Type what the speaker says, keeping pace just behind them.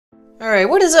Alright,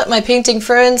 what is up my painting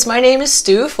friends? My name is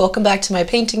Stoof. Welcome back to my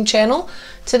painting channel.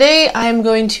 Today I'm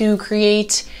going to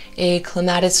create a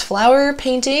clematis flower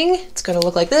painting. It's going to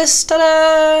look like this.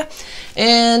 Ta-da!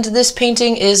 And this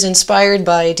painting is inspired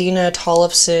by Dina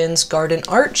Tollefson's Garden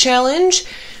Art Challenge,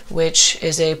 which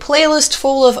is a playlist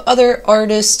full of other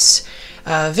artists'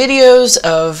 videos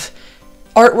of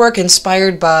artwork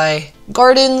inspired by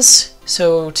gardens.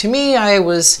 So to me, I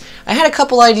had a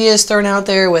couple ideas thrown out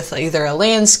there with either a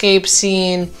landscape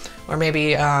scene or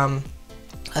maybe a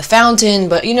fountain,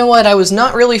 but you know what, I was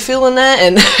not really feeling that,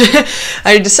 and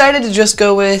I decided to just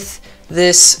go with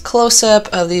this close-up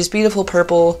of these beautiful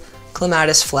purple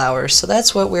clematis flowers. So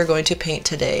that's what we're going to paint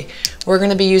today. We're going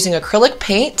to be using acrylic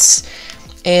paints,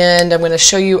 and I'm going to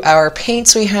show you our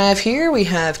paints we have here. We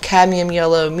have cadmium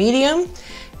yellow medium,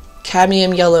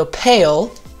 cadmium yellow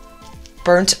pale,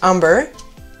 burnt umber,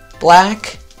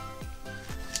 black,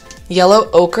 yellow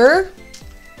ochre,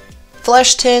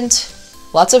 flesh tint,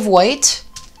 lots of white.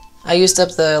 I used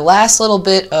up the last little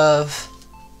bit of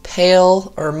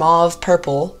pale or mauve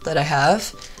purple that I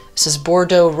have. This is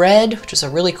Bordeaux red, which is a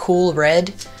really cool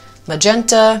red.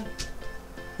 Magenta.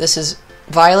 This is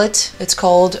violet, it's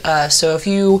called. So if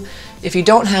you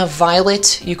don't have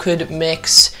violet, you could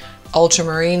mix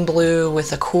ultramarine blue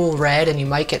with a cool red and you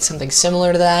might get something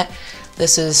similar to that.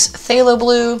 This is phthalo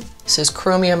blue, this is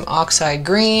chromium oxide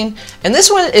green, and this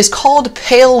one is called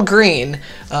pale green,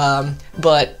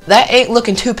 but that ain't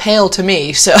looking too pale to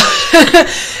me. So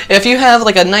if you have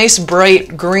like a nice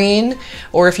bright green,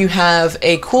 or if you have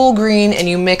a cool green and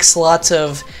you mix lots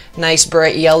of nice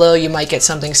bright yellow, you might get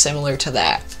something similar to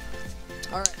that.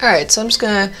 Alright, so I'm just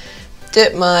gonna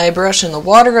dip my brush in the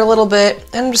water a little bit,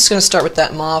 and I'm just gonna start with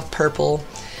that mauve purple.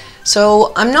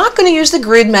 So I'm not going to use the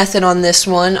grid method on this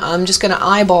one, I'm just going to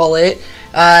eyeball it,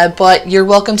 but you're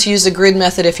welcome to use the grid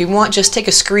method if you want. Just take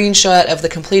a screenshot of the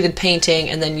completed painting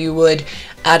and then you would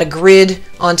add a grid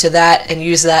onto that and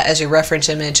use that as your reference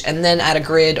image, and then add a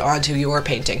grid onto your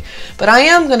painting. But I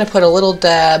am going to put a little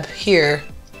dab here,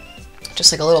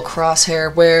 just like a little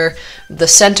crosshair, where the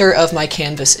center of my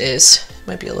canvas is.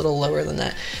 Might be a little lower than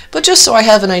that, but just so I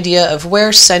have an idea of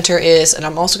where center is. And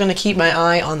I'm also going to keep my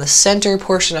eye on the center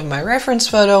portion of my reference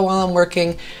photo while I'm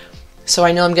working, so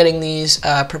I know I'm getting these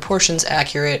proportions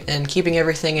accurate and keeping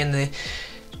everything in the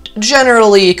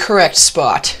generally correct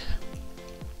spot.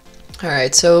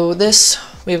 Alright, so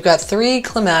we've got 3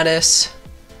 clematis,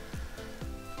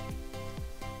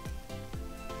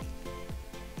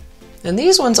 and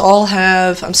these ones all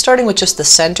have, I'm starting with just the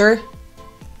center,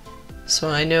 so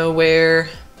I know where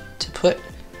to put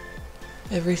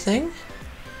everything.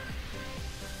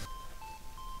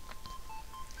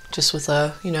 Just with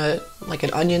a, like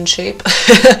an onion shape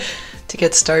to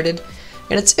get started.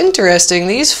 And it's interesting,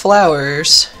 these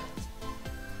flowers,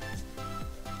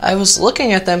 I was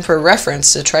looking at them for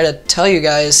reference to try to tell you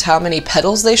guys how many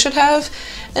petals they should have,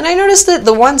 and I noticed that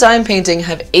the ones I'm painting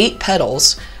have 8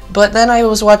 petals, but then I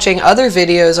was watching other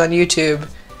videos on YouTube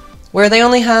where they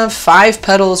only have 5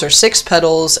 petals or 6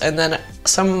 petals, and then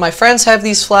some of my friends have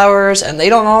these flowers and they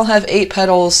don't all have 8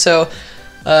 petals, so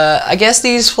I guess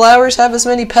these flowers have as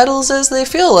many petals as they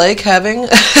feel like having.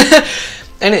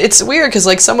 And it's weird because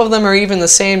like some of them are even the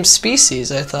same species,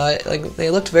 I thought. Like they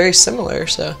looked very similar,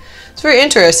 so it's very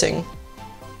interesting.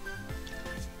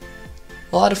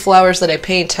 A lot of flowers that I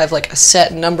paint have like a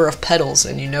set number of petals,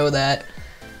 and you know that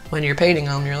when you're painting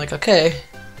them, you're like, okay,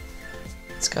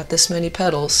 it's got this many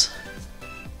petals.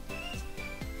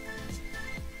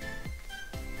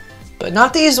 But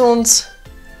not these ones.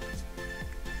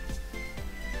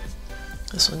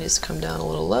 This one needs to come down a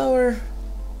little lower,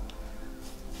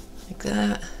 like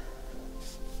that.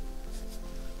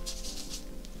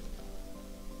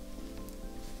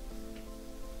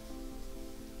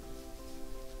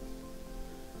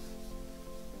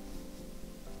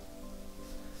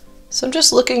 So I'm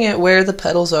just looking at where the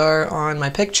petals are on my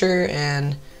picture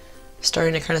and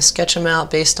starting to kind of sketch them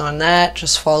out based on that,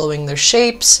 just following their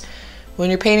shapes. When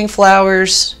you're painting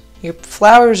flowers, your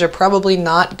flowers are probably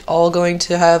not all going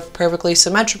to have perfectly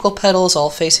symmetrical petals all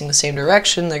facing the same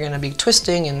direction. They're going to be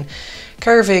twisting and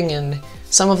curving, and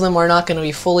some of them are not going to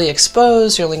be fully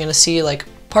exposed. You're only going to see like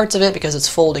parts of it because it's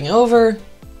folding over.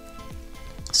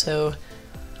 So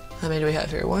how many do we have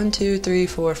here? 1, 2, 3,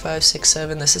 4, 5, 6,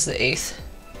 7. This is the 8th.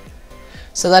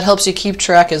 So that helps you keep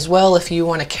track as well. If you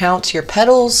want to count your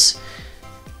petals,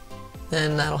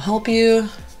 then that'll help you.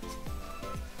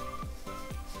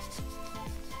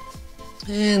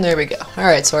 And there we go.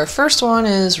 Alright, so our first one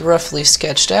is roughly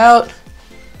sketched out.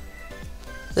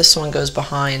 This one goes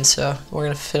behind, so we're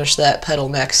going to finish that petal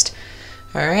next.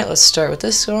 Alright, let's start with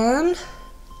this one.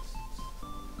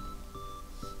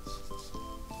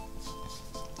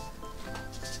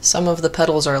 Some of the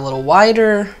petals are a little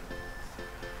wider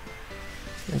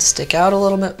and stick out a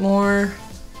little bit more.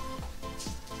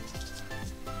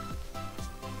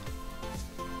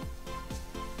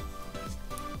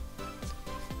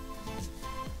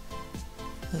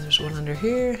 And there's one under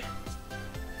here.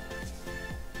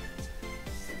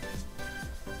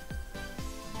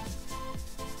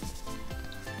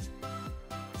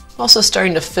 Also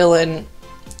starting to fill in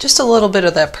just a little bit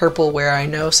of that purple where I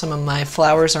know some of my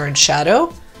flowers are in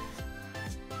shadow.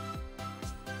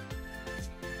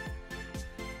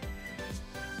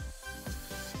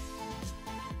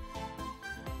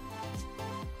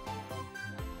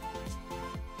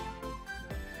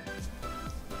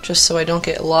 Just so I don't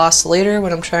get lost later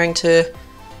when I'm trying to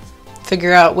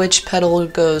figure out which petal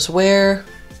goes where.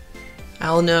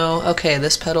 I'll know, okay,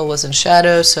 this petal was in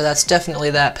shadow, so that's definitely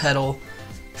that petal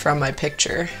from my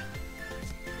picture.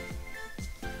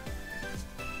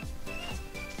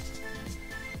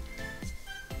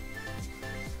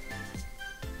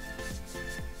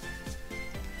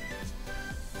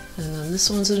 And then this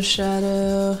one's in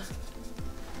shadow.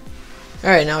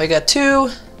 Alright, now we got two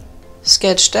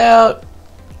sketched out.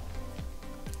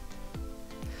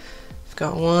 I've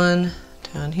got one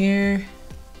down here.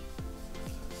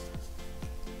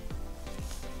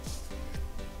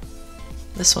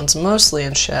 This one's mostly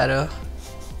in shadow.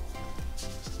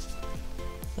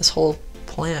 This whole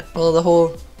plant, well, the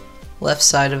whole left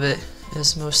side of it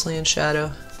is mostly in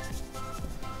shadow.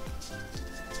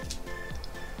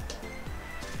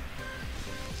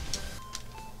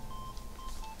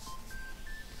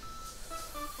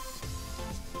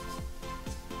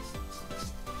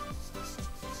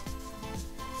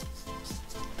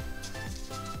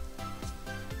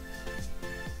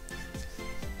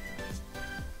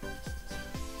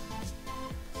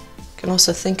 You can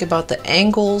also think about the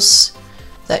angles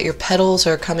that your petals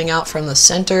are coming out from the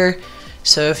center.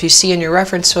 So if you see in your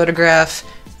reference photograph,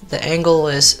 the angle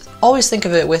is, always think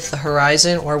of it with the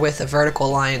horizon or with a vertical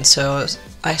line. So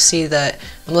I see that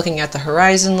I'm looking at the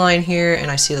horizon line here, and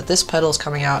I see that this petal is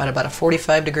coming out at about a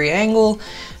 45-degree angle,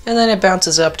 and then it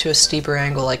bounces up to a steeper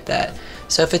angle like that.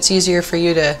 So if it's easier for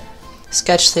you to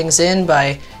sketch things in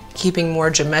by keeping more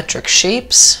geometric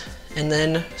shapes and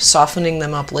then softening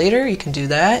them up later, you can do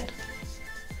that.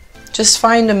 Just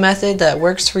find a method that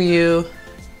works for you,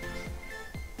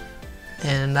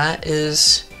 and that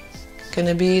is going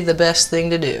to be the best thing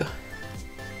to do.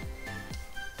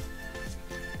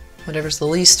 Whatever's the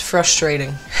least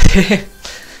frustrating.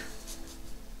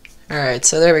 Alright,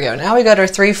 so there we go. Now we got our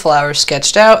three flowers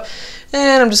sketched out,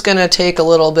 and I'm just going to take a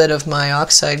little bit of my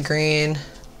oxide green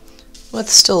with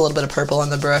still a little bit of purple on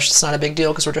the brush. It's not a big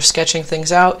deal because we're just sketching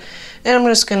things out. And I'm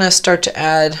just going to start to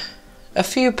add a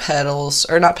few petals,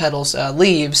 or not petals,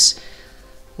 leaves,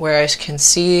 where I can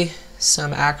see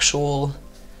some actual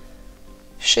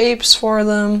shapes for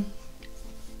them.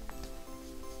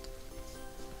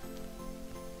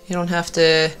 You don't have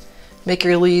to make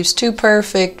your leaves too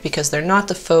perfect because they're not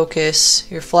the focus.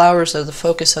 Your flowers are the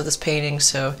focus of this painting,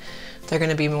 so they're going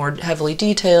to be more heavily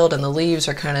detailed, and the leaves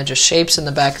are kind of just shapes in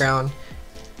the background.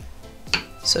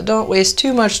 So don't waste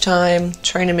too much time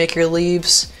trying to make your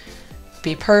leaves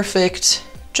be perfect.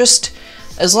 Just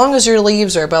as long as your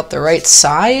leaves are about the right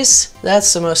size,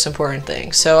 that's the most important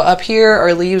thing. So up here,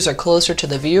 our leaves are closer to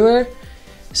the viewer.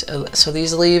 So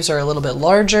these leaves are a little bit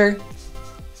larger,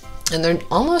 and they're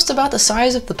almost about the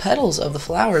size of the petals of the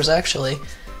flowers, actually.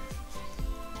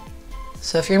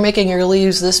 So if you're making your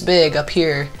leaves this big up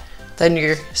here,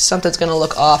 then something's going to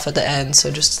look off at the end.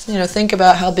 So just, you know, think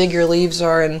about how big your leaves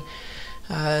are in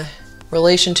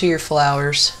relation to your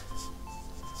flowers.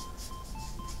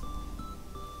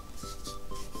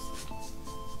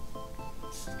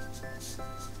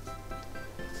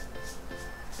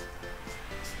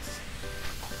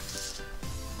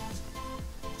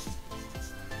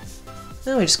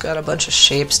 Now we just got a bunch of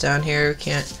shapes down here. We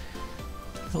can't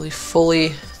really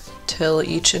fully tell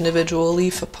each individual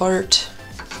leaf apart.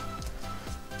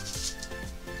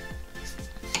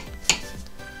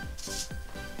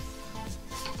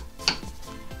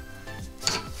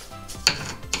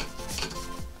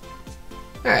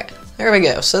 Alright, there we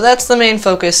go. So that's the main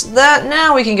focus.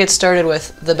 Now we can get started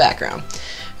with the background.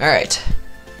 Alright,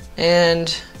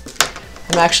 and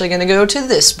I'm actually going to go to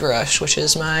this brush, which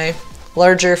is my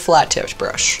larger flat-tipped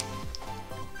brush.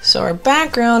 So our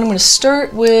background, I'm going to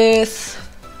start with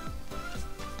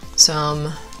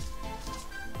some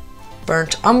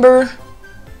burnt umber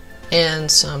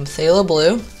and some phthalo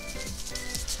blue.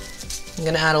 I'm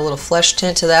going to add a little flesh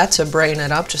tint to that to brighten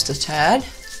it up just a tad.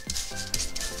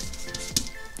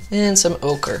 And some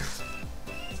ochre.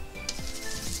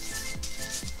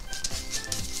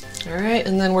 All right,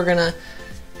 and then we're gonna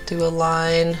do a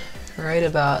line right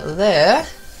about there.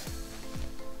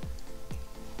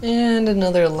 And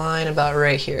another line about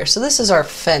right here. So this is our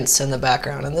fence in the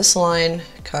background, and this line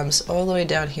comes all the way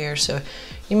down here. So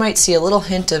you might see a little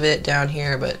hint of it down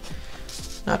here, but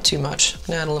not too much. I'm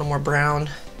gonna add a little more brown.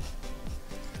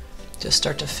 Just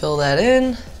start to fill that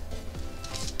in.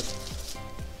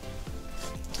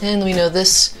 And we know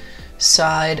this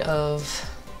side of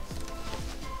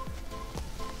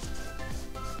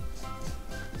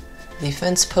the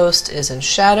fence post is in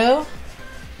shadow.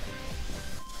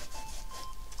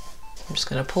 I'm just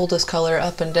going to pull this color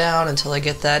up and down until I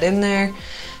get that in there.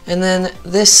 And then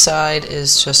this side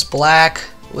is just black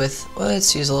with, well,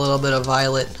 let's use a little bit of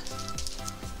violet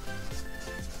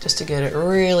just to get it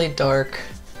really dark.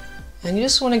 And you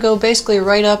just want to go basically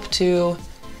right up to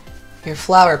your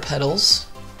flower petals,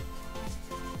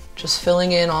 just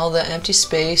filling in all the empty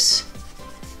space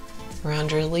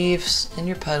around your leaves and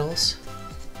your petals.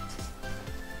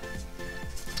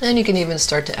 And you can even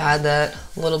start to add that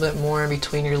a little bit more in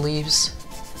between your leaves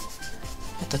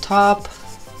at the top,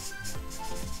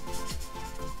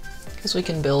 because we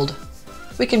can build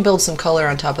some color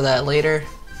on top of that later.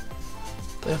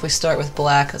 But if we start with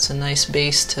black, that's a nice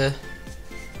base to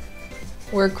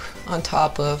work on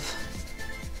top of.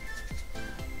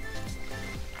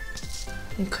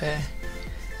 Okay,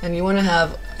 and you want to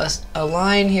have a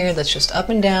line here that's just up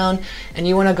and down, and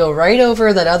you want to go right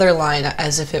over that other line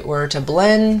as if it were to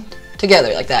blend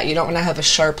together like that. You don't want to have a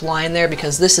sharp line there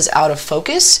because this is out of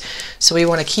focus, so we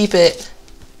want to keep it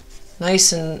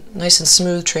nice and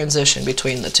smooth transition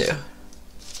between the two.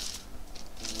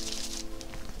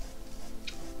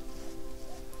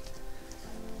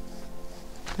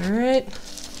 All right,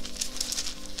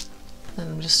 and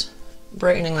I'm just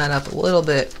brightening that up a little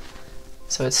bit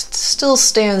so it still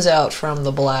stands out from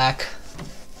the black.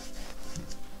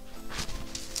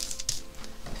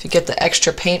 If you get the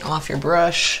extra paint off your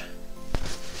brush,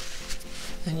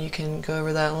 then you can go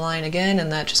over that line again,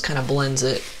 and that just kind of blends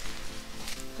it.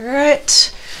 All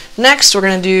right, next we're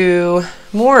going to do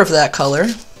more of that color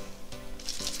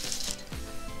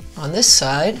on this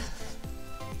side.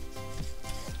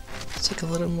 Let's take a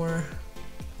little more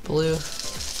blue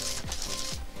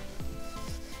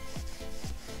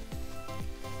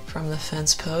from the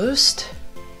fence post.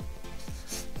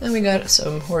 Then we got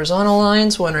some horizontal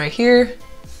lines, one right here,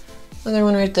 another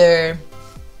one right there,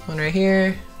 one right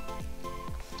here,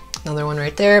 another one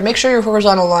right there. Make sure your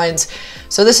horizontal lines,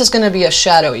 so this is going to be a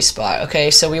shadowy spot, okay?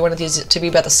 So we want these to be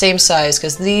about the same size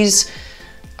because these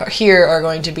here are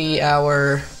going to be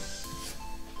our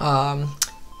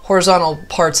horizontal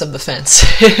parts of the fence.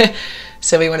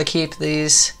 So we want to keep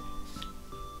these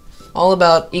all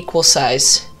about equal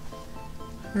size.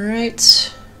 All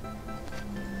right,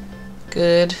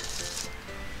 good.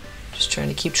 Just trying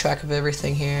to keep track of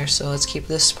everything here. So let's keep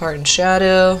this part in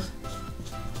shadow.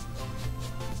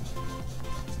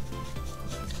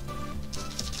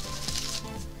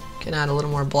 You can add a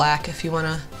little more black if you want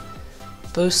to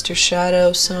boost your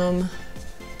shadow some.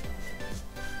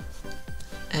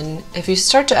 And if you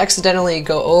start to accidentally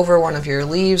go over one of your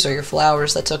leaves or your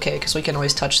flowers, that's okay because we can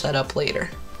always touch that up later.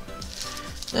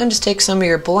 And just take some of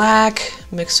your black,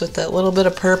 mix with that little bit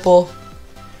of purple,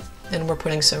 and we're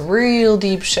putting some real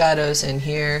deep shadows in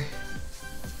here.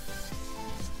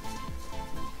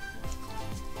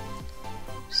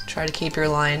 Just try to keep your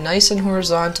line nice and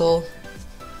horizontal.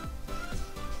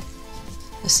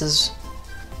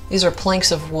 These are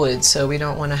planks of wood, so we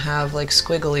don't want to have like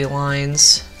squiggly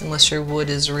lines unless your wood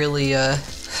is really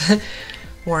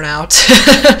worn out.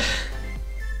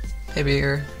 Maybe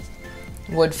your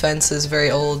wood fence is very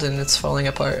old and it's falling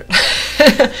apart.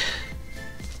 And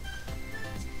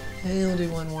we'll do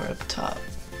one more up top.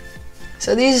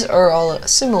 So these are all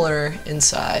similar in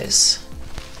size.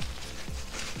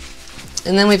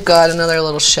 And then we've got another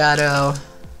little shadow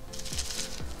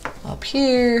up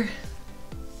here.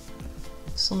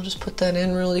 So I'll just put that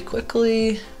in really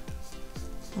quickly.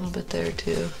 A little bit there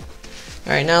too.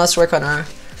 All right, now let's work on our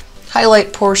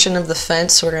highlight portion of the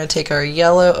fence. So we're going to take our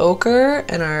yellow ochre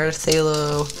and our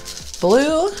phthalo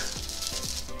blue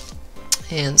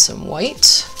and some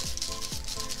white.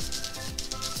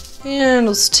 And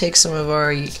let's take some of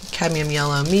our cadmium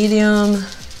yellow medium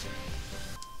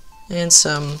and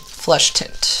some flesh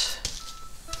tint.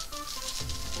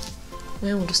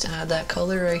 And we'll just add that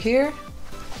color right here.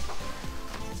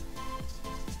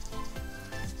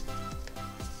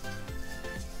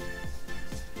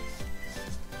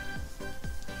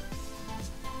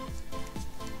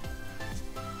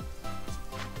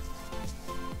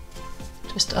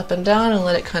 Just up and down and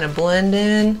let it kind of blend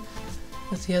in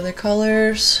with the other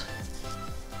colors.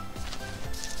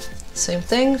 Same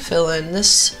thing, fill in this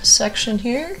section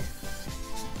here.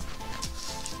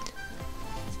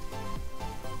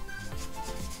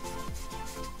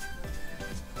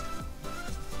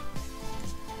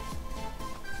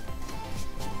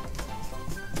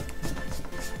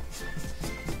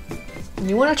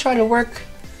 You want to try to work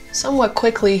somewhat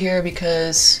quickly here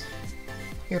because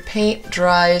your paint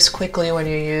dries quickly when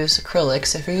you use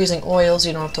acrylics. If you're using oils,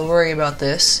 you don't have to worry about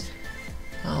this.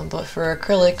 But for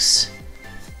acrylics,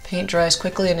 paint dries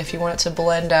quickly, and if you want it to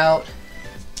blend out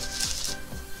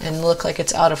and look like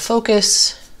it's out of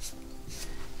focus,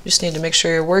 you just need to make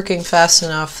sure you're working fast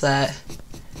enough that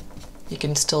you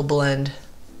can still blend.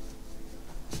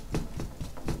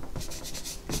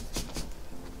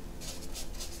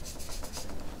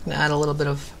 I'm gonna add a little bit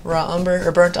of raw umber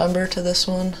or burnt umber to this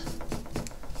one.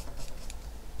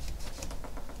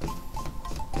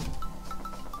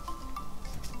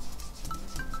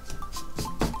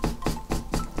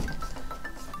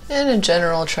 And in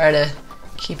general, try to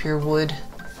keep your wood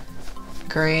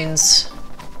grains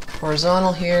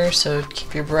horizontal here, so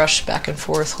keep your brush back and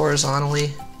forth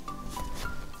horizontally.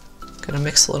 Gonna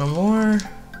mix a little more.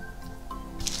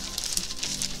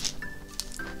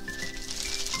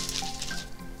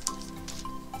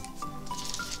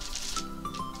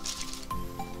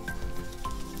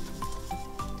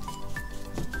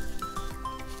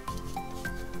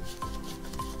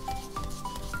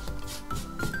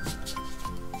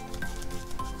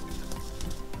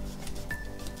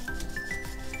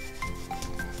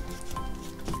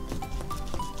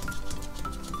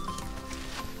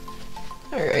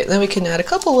 Alright, then we can add a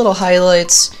couple little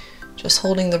highlights, just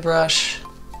holding the brush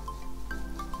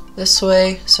this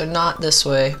way, so not this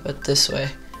way, but this way.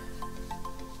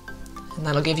 And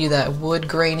that'll give you that wood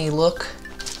grainy look,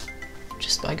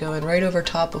 just by going right over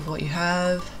top of what you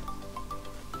have.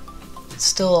 It's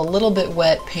still a little bit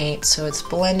wet paint, so it's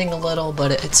blending a little,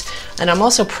 but and I'm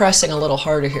also pressing a little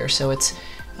harder here, so it's,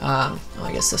 I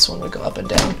guess this one would go up and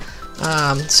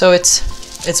down. So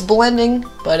it's blending,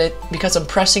 but because I'm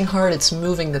pressing hard, it's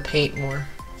moving the paint more.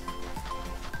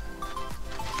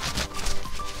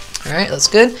 Alright, that's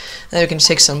good. Then we can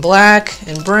take some black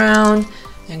and brown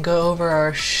and go over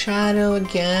our shadow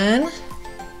again.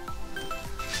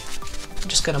 I'm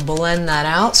just going to blend that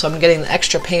out, so I'm getting the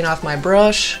extra paint off my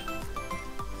brush.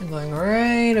 I'm going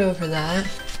right over that.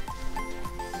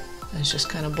 It's just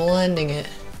kind of blending it.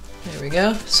 There we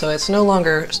go. So it's no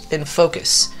longer in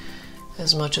focus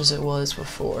as much as it was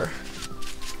before.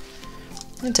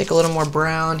 I'm going to take a little more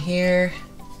brown here.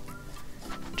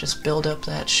 Just build up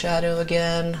that shadow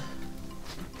again.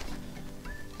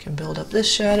 Can build up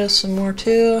this shadow some more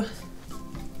too.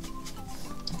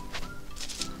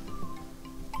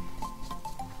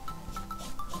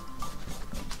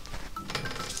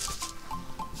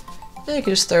 And you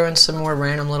can just throw in some more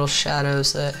random little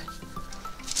shadows that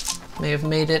may have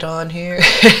made it on here.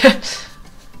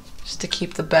 To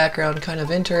keep the background kind of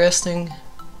interesting.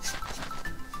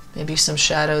 Maybe some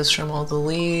shadows from all the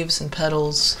leaves and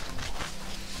petals.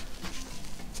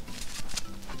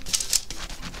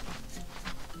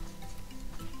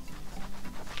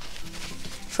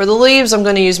 For the leaves, I'm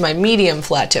going to use my medium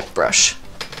flat tip brush.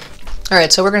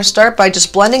 Alright, so we're going to start by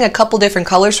just blending a couple different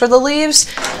colors for the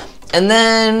leaves, and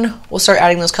then we'll start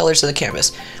adding those colors to the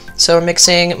canvas. So we're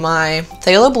mixing my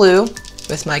phthalo blue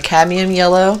with my cadmium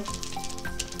yellow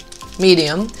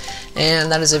medium,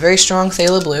 and that is a very strong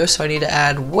phthalo blue, so I need to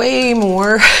add way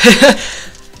more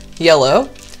yellow.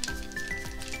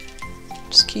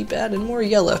 Just keep adding more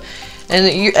yellow.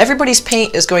 And everybody's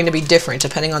paint is going to be different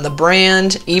depending on the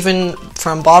brand. Even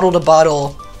from bottle to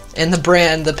bottle in the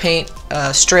brand, the paint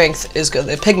strength is good.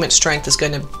 The pigment strength is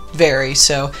going to vary.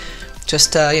 So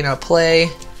just you know,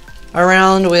 play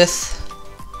around with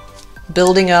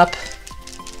building up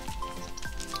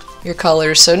your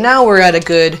colors. So now we're at a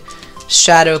good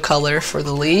shadow color for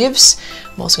the leaves.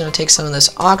 I'm also going to take some of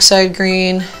this oxide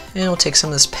green, and we'll take some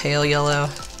of this pale yellow.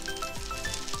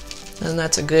 And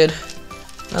that's a good,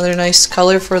 another nice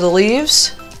color for the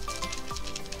leaves.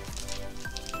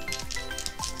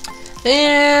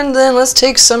 And then let's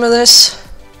take some of this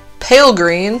pale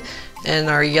green and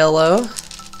our yellow.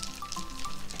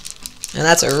 And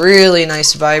that's a really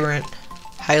nice, vibrant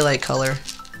highlight color.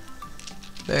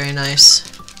 Very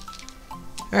nice.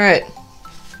 Alright.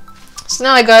 So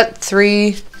now I got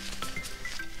 3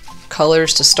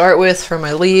 colors to start with for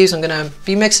my leaves. I'm going to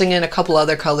be mixing in a couple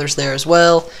other colors there as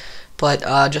well.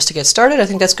 But just to get started, I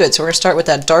think that's good. So we're going to start with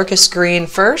that darkest green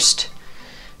first.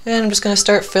 And I'm just going to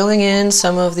start filling in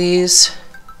some of these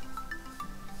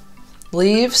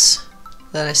leaves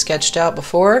that I sketched out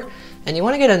before. And you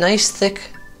want to get a nice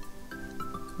thick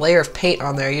layer of paint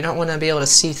on there. You don't want to be able to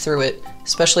see through it,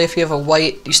 especially if you have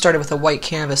you started with a white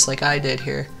canvas like I did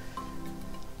here.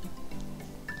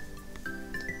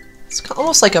 It's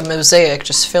almost like a mosaic,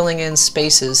 just filling in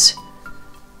spaces.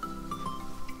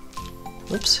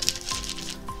 Oops.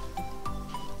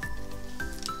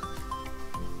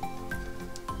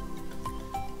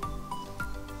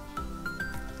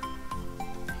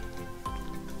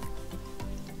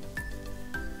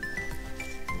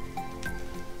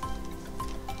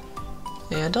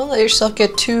 And don't let yourself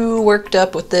get too worked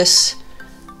up with this.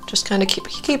 Just kind of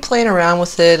keep playing around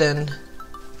with it, and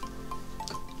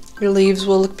your leaves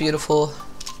will look beautiful.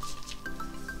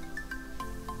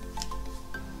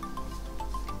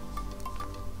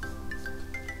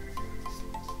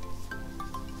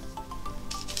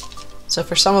 So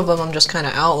for some of them I'm just kind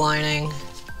of outlining.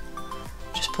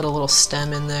 Just put a little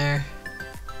stem in there.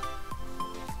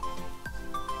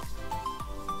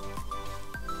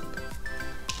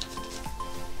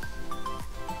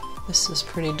 This is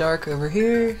pretty dark over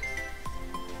here.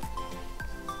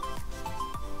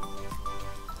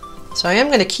 So I am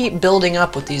going to keep building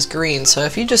up with these greens. So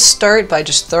if you just start by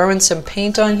just throwing some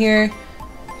paint on here,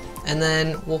 and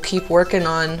then we'll keep working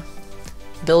on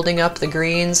building up the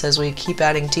greens as we keep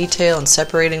adding detail and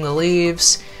separating the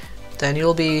leaves, then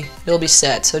you'll be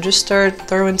set. So just start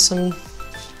throwing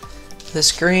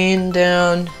this green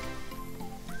down,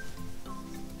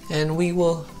 and we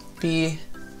will be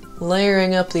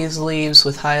layering up these leaves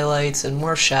with highlights and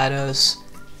more shadows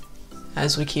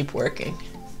as we keep working.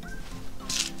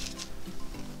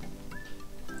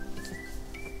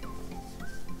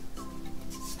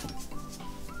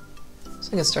 So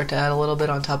I can start to add a little bit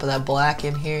on top of that black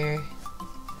in here.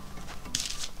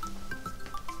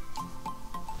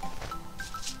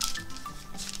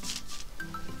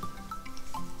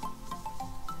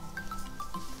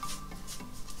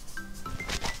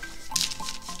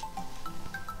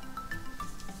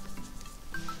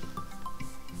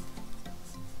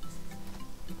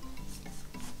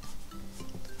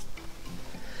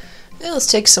 Now let's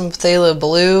take some phthalo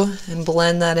blue and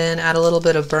blend that in, add a little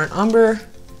bit of burnt umber,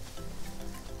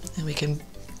 and we can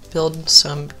build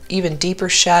some even deeper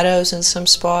shadows in some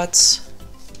spots.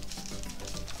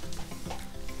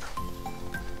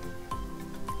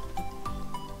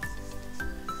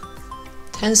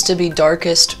 Tends to be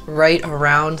darkest right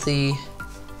around the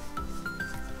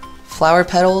flower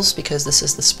petals, because this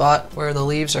is the spot where the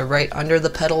leaves are right under the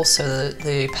petals, so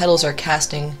the petals are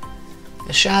casting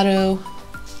a shadow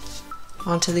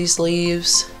onto these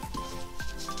leaves.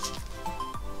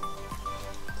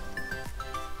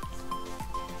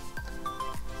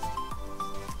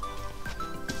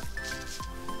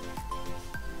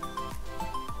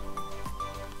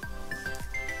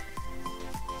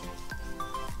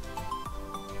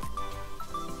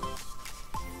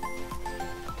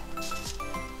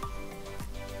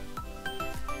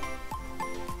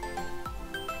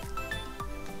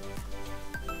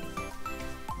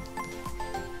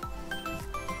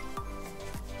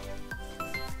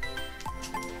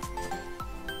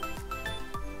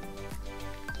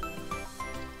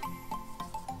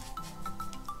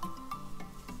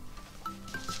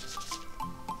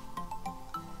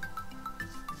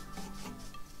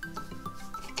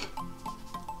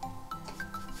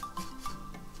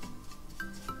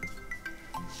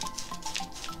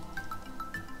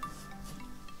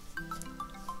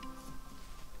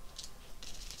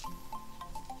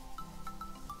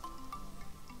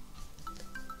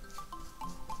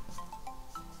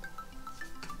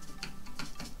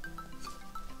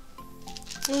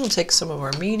 We'll take some of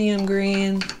our medium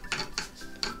green,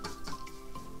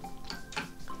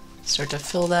 start to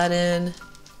fill that in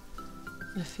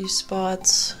a few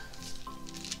spots.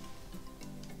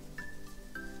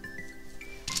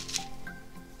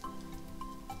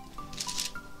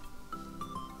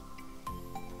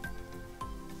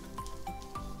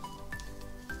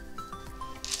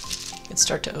 You can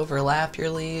start to overlap your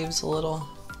leaves a little.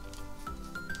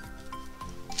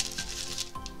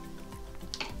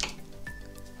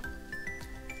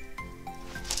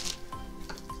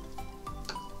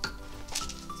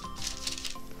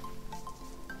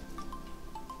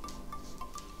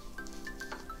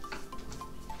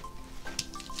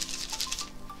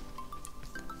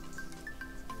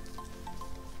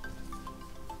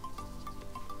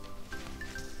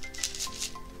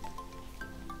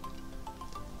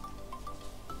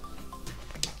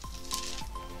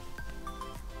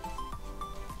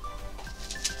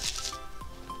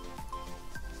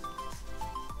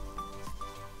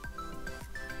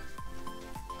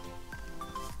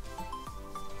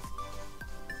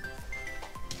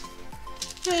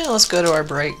 And let's go to our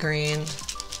bright green.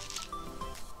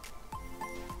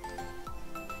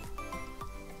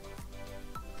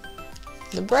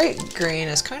 The bright green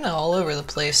is kind of all over the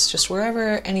place, just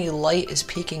wherever any light is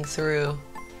peeking through.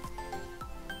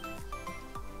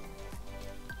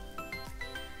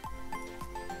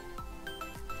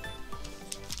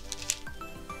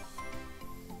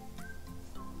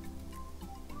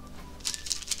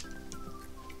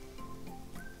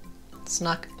 It's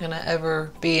not gonna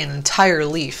ever be an entire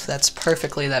leaf that's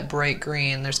perfectly that bright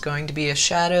green. There's going to be a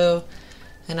shadow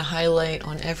and a highlight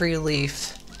on every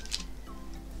leaf.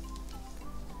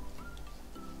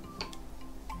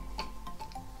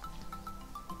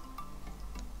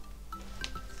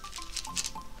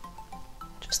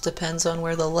 Just depends on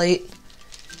where the light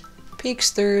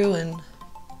peeks through and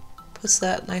puts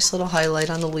that nice little highlight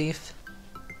on the leaf.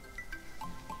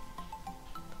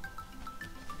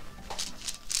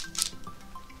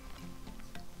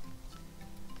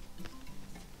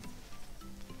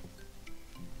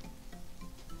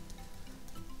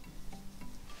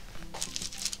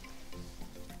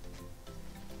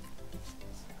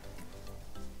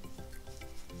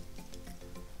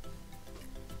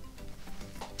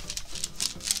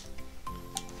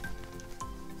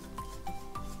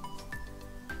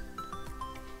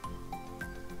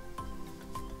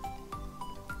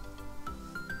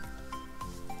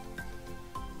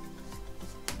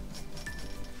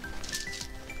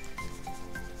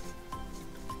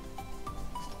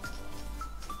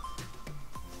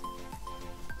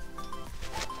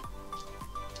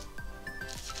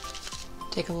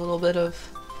 Take a little bit of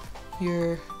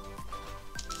your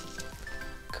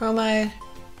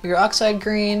oxide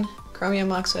green,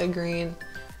 chromium oxide green,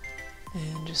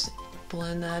 and just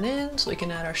blend that in so we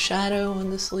can add our shadow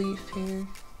on this leaf here.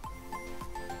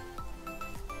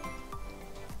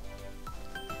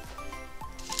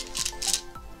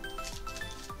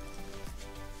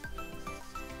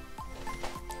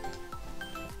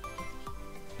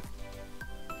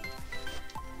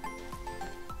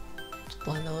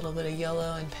 Blend a little bit of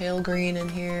yellow and pale green in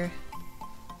here.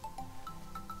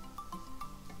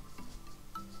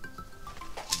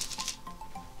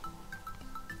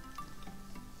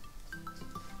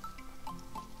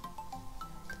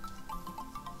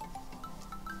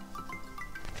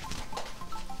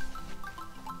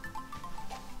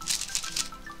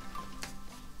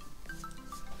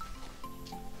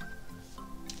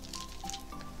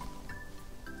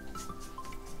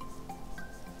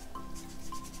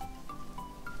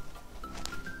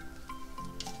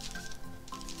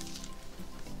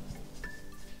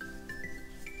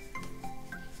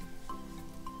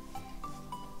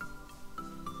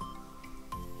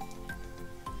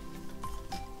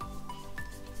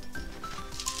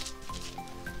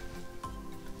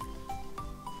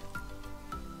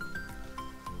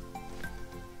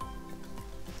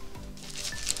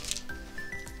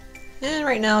 And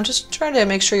right now, just try to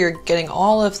make sure you're getting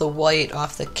all of the white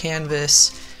off the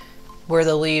canvas where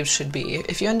the leaves should be.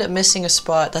 If you end up missing a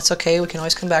spot, that's okay. We can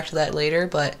always come back to that later,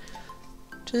 but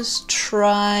just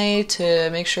try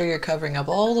to make sure you're covering up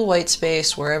all the white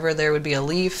space wherever there would be a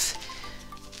leaf.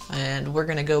 And we're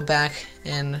gonna go back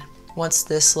and once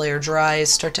this layer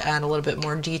dries, start to add a little bit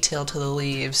more detail to the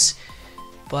leaves.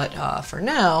 But for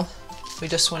now, we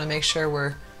just wanna make sure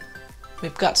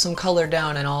we've got some color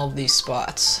down in all of these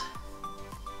spots.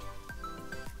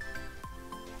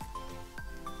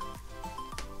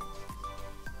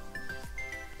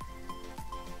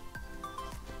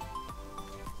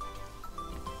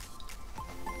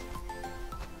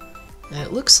 And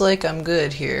it looks like I'm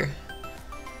good here.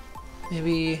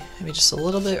 Maybe just a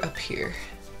little bit up here.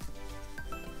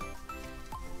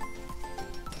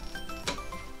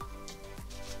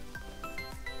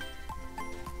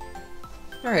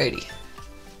 Alrighty.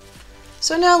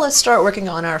 So now let's start working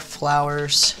on our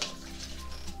flowers.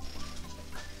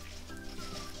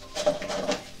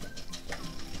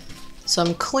 So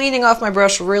I'm cleaning off my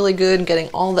brush really good and getting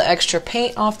all the extra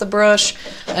paint off the brush.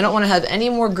 I don't want to have any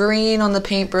more green on the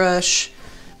paintbrush.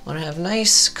 I want to have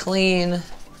nice, clean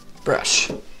brush.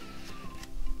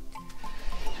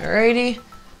 Alrighty.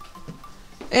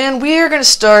 And we are going to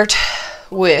start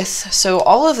with, so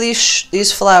all of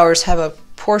these flowers have a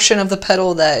portion of the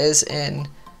petal that is in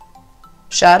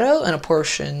shadow and a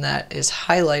portion that is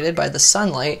highlighted by the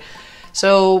sunlight.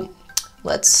 So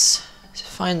let's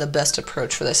find the best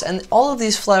approach for this. And all of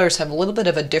these flowers have a little bit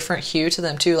of a different hue to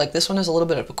them too. Like this one is a little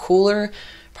bit of a cooler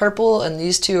purple and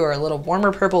these two are a little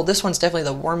warmer purple. This one's definitely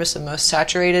the warmest and most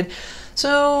saturated.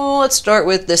 So let's start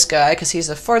with this guy because he's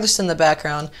the farthest in the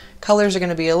background. Colors are going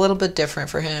to be a little bit different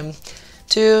for him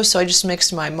too. So I just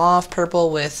mixed my mauve purple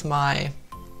with my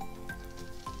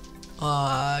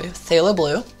phthalo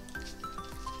blue.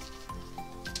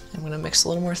 I'm going to mix a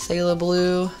little more phthalo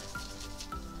blue.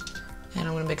 And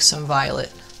I'm going going to mix some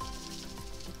violet.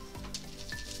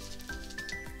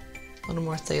 A little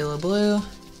more phthalo blue. A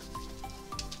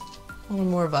little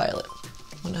more violet.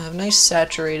 I'm going to have nice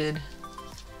saturated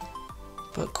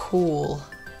but cool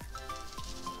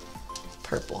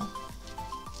purple.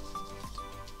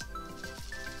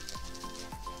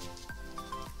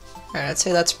 Alright, I'd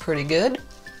say that's pretty good.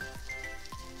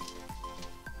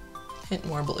 Hint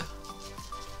more blue.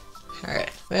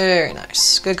 Alright, very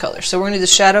nice. Good color. So we're going to do the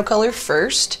shadow color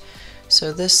first.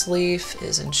 So this leaf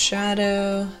is in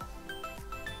shadow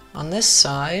on this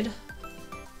side.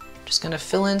 Just going to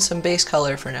fill in some base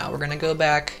color for now. We're going to go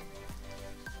back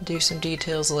and do some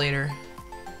details later.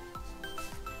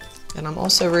 And I'm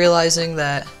also realizing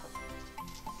that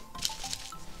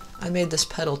I made this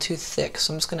petal too thick,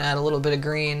 so I'm just going to add a little bit of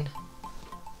green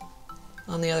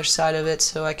on the other side of it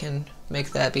so I can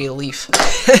make that be a leaf.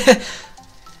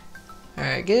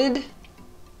 Alright, good.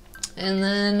 And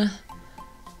then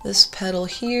this petal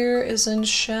here is in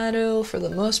shadow for the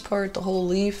most part. The whole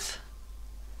leaf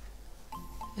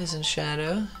is in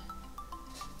shadow.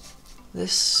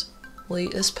 This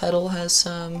petal has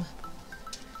some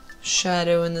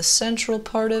shadow in the central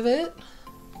part of it.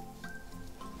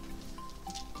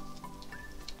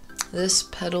 This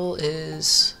petal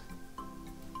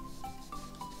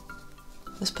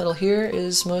here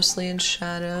is mostly in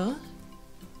shadow.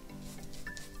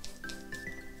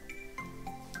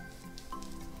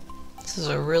 This is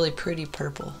a really pretty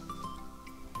purple.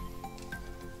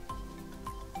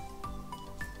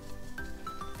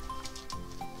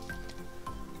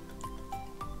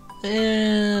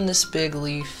 And this big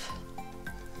leaf,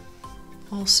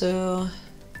 also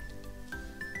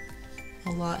a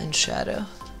lot in shadow.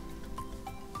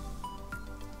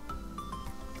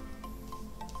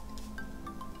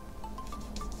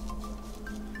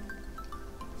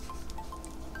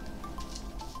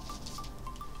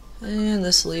 And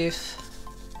this leaf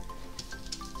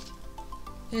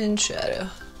in shadow.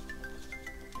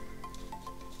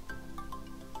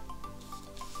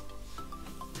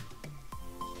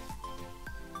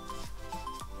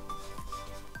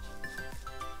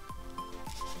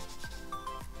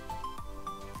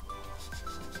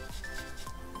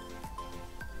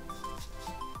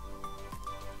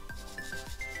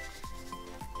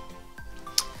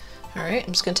 Alright,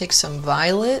 I'm just going to take some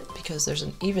violet because there's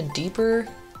an even deeper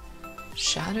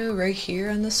shadow right here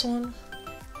on this one.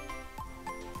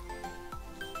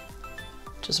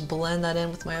 Just blend that in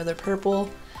with my other purple,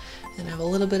 and I have a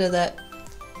little bit of that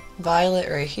violet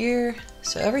right here.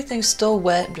 So everything's still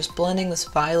wet. I'm just blending this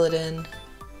violet in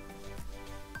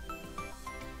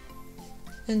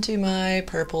into my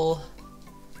purple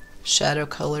shadow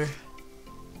color.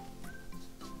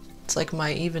 It's like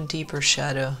my even deeper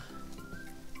shadow.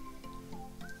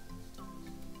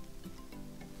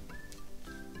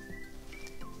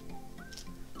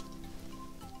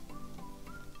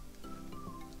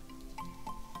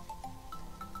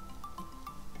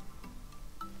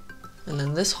 And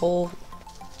then this whole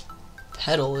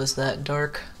petal is that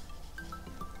dark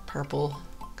purple,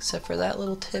 except for that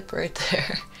little tip right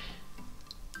there.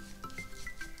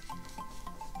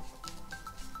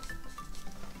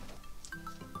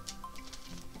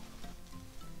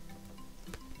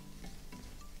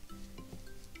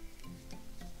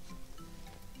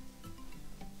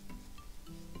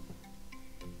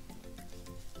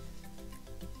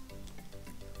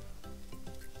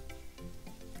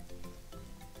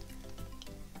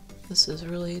 This is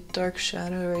really dark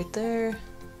shadow right there.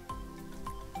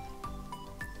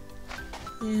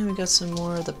 And we got some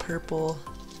more of the purple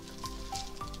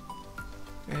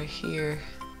right here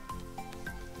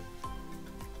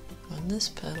on this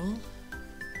petal.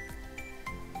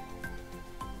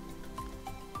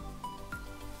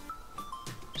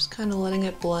 Just kind of letting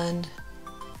it blend.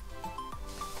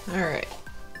 Alright.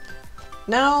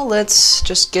 Now let's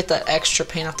just get that extra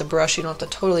paint off the brush. You don't have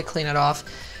to totally clean it off.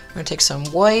 We're going to take some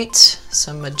white,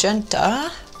 some magenta,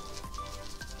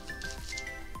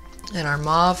 and our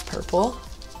mauve purple.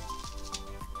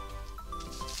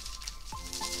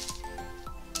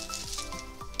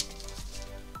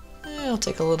 And I'll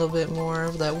take a little bit more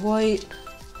of that white.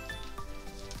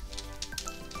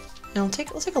 And I'll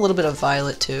take a little bit of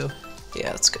violet too.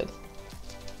 Yeah, that's good.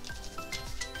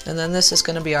 And then this is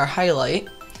going to be our highlight.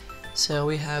 So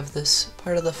we have this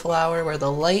part of the flower where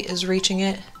the light is reaching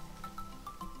it.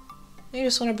 You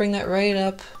just want to bring that right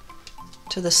up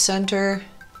to the center.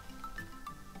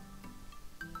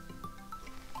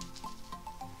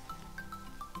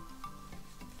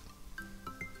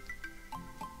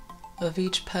 Of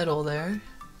each petal there.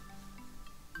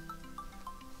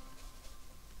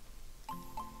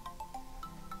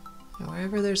 And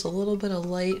wherever there's a little bit of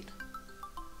light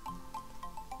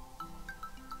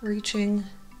reaching.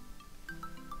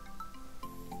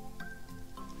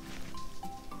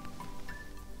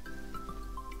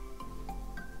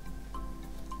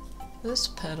 This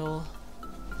petal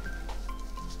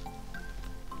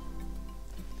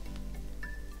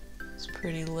is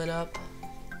pretty lit up.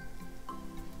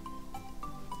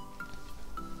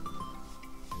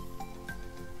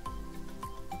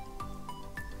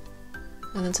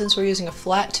 And then since we're using a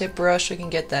flat tip brush, we can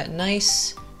get that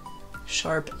nice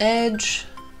sharp edge.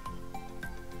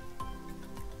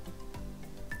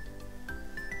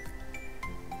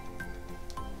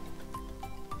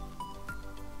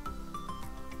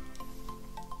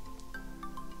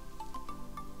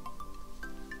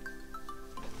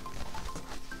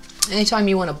 Anytime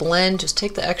you want to blend, just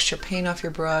take the extra paint off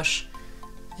your brush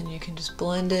and you can just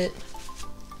blend it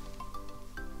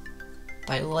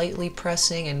by lightly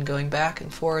pressing and going back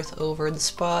and forth over the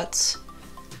spots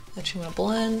that you want to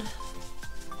blend.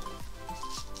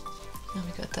 And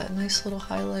we got that nice little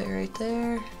highlight right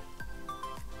there.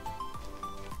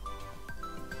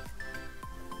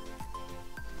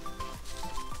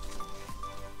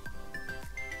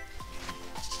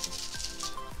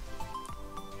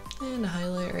 And a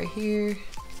highlight right here.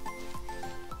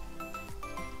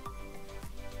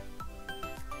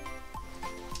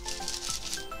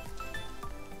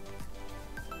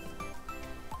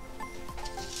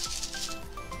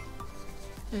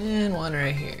 And one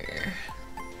right here.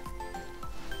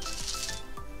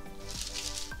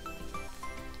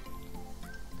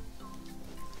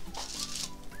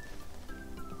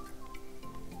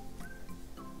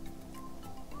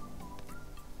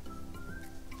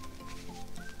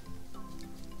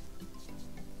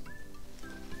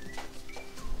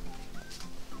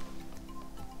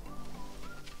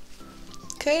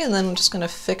 Okay, and then I'm just going to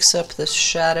fix up this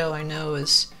shadow I know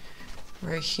is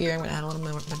right here. I'm going to add a little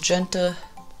more magenta.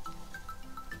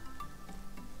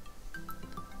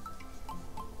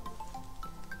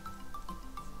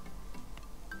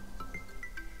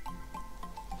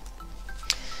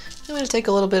 I'm going to take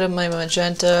a little bit of my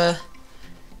magenta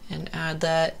and add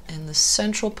that in the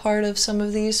central part of some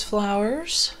of these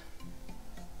flowers.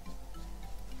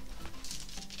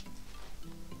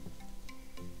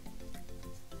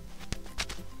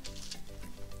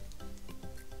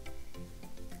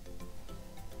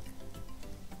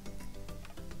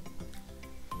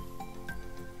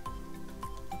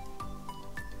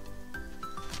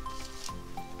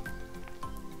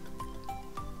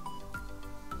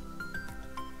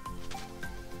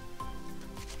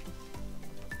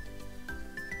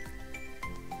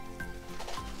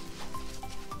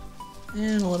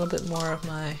 And a little bit more of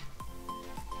my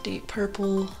deep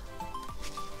purple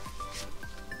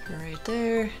right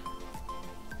there.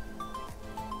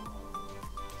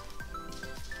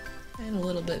 And a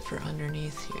little bit for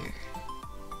underneath here.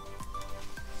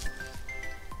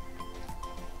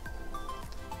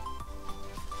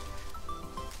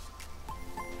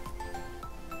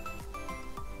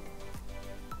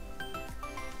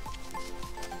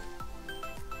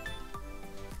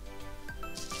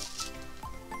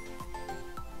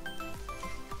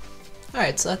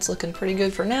 Alright, so that's looking pretty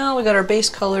good for now. We got our base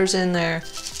colors in there.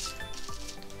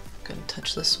 Gonna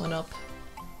touch this one up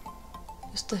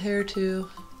just a hair too,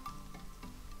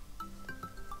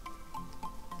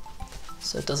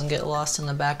 so it doesn't get lost in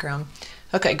the background.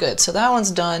 Okay, good. So that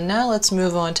one's done. Now let's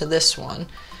move on to this one.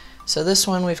 So this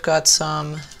one we've got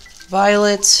some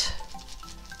violet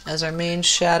as our main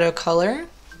shadow color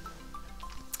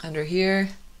under here.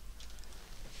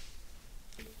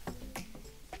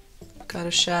 Got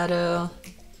a shadow.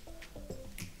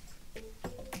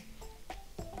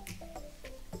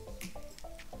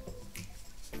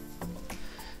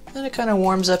 Then it kind of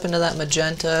warms up into that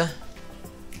magenta.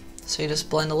 So you just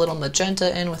blend a little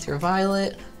magenta in with your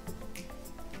violet.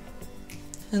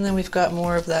 And then we've got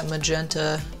more of that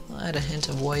magenta. I'll add a hint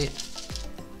of white.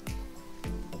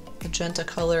 Magenta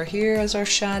color here as our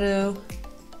shadow.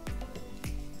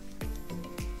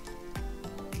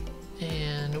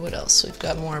 And what else? We've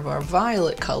got more of our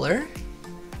violet color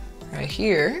right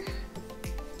here.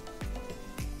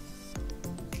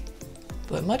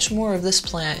 But much more of this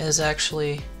plant is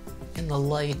actually in the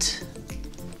light.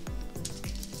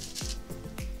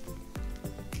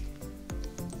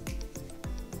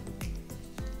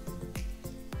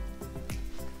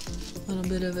 A little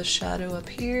bit of a shadow up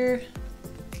here.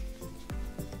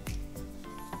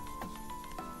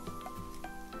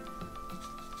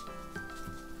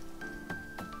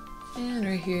 And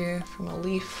right here from a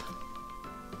leaf.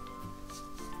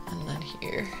 And then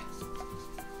here.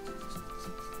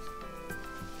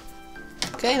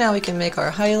 Okay, now we can make our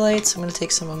highlights. I'm going to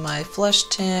take some of my flesh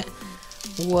tint,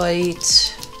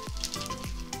 white,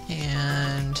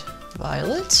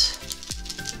 violet,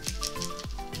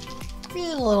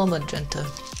 and a little magenta.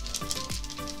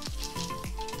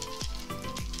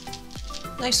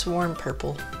 Nice warm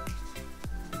purple.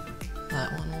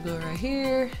 That one will go right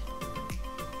here.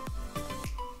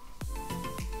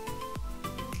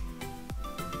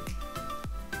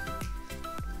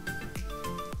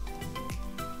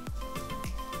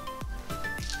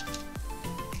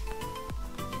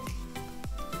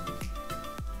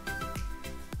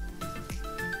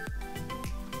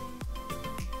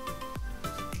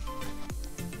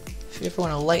 If you ever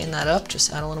want to lighten that up,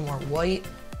 just add a little more white.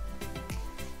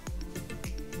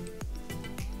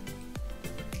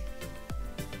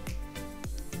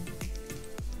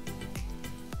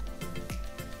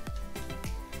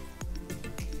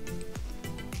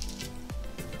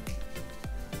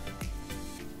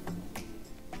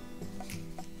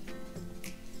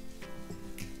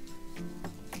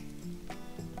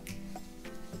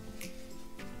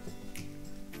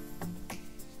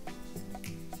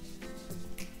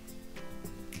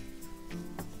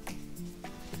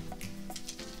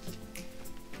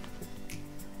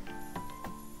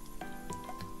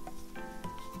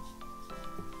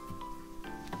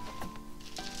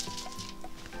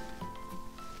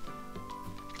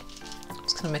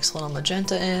 Just gonna mix a little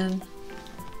magenta in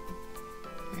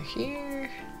right here.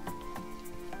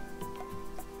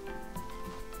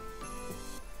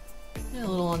 And a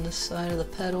little on this side of the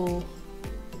petal,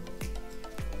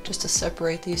 just to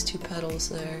separate these two petals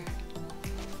there.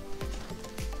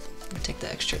 Take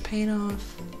the extra paint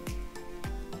off.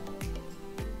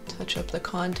 Touch up the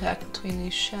contact between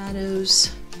these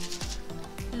shadows.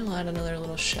 And we'll add another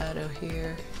little shadow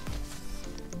here.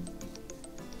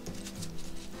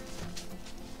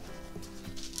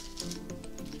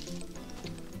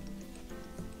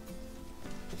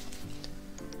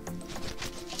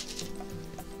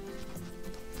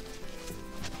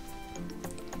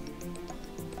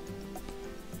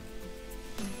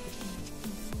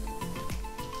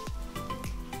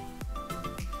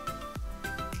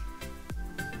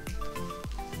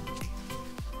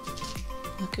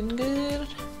 Looking good.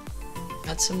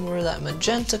 Add some more of that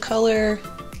magenta color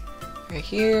right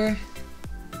here.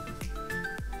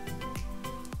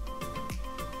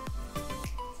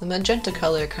 The magenta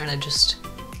color kind of just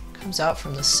comes out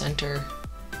from the center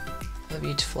of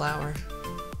each flower.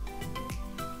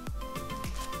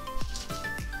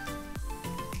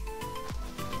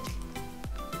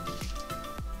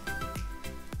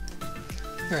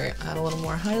 All right, add a little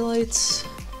more highlights.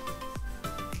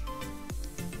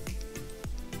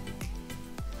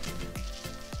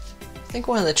 I think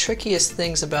one of the trickiest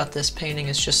things about this painting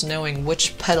is just knowing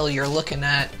which petal you're looking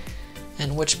at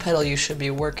and which petal you should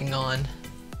be working on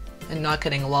and not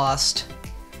getting lost,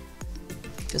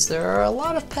 because there are a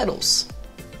lot of petals.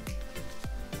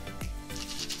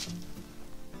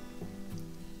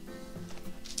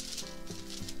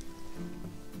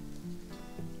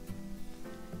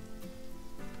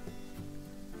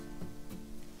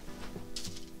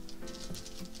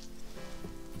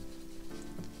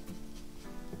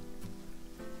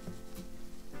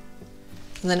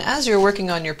 And then as you're working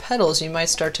on your petals, you might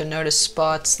start to notice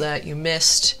spots that you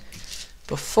missed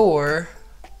before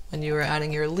when you were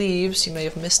adding your leaves. You may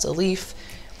have missed a leaf.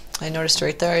 I noticed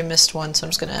right there I missed one, so I'm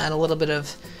just going to add a little bit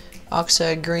of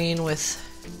oxide green with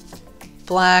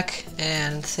black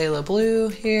and phthalo blue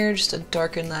here just to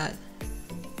darken that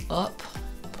up.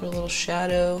 Put a little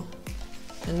shadow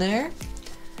in there.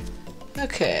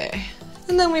 Okay,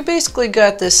 and then we basically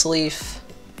got this leaf.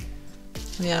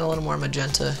 Let me add a little more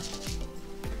magenta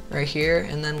right here,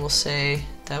 and then we'll say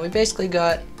that we basically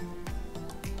got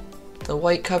the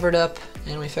white covered up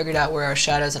and we figured out where our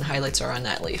shadows and highlights are on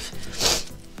that leaf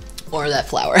or that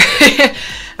flower.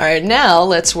 All right, now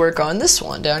let's work on this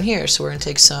one down here. So we're gonna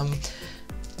take some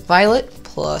violet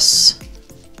plus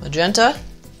magenta,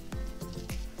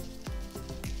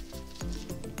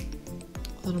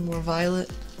 a little more violet,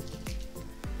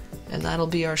 and that'll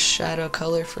be our shadow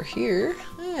color for here.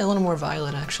 A little more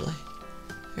violet actually.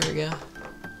 Here we go.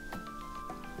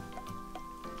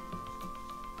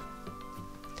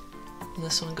 And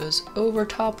this one goes over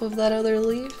top of that other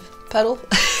leaf, petal.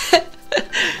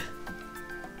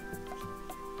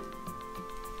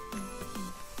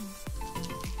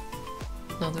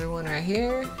 Another one right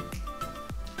here.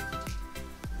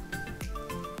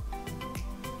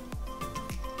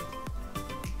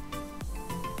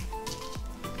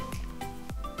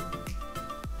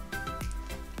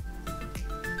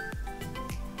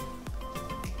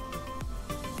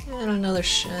 And another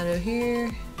shadow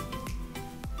here.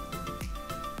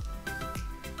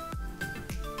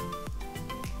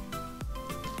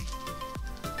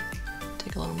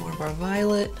 Take a little more of our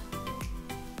violet.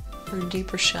 for a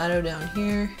deeper shadow down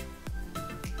here.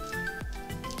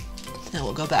 Then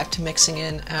we'll go back to mixing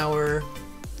in our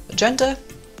magenta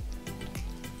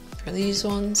for these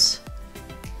ones.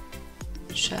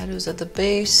 Shadows at the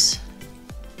base.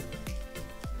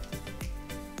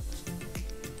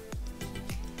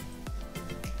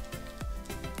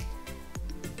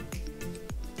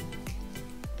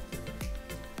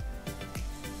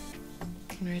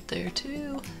 Right there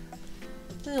too.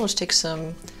 Then we'll just take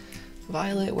some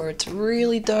violet where it's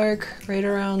really dark, right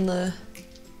around the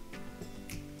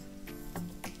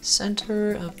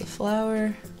center of the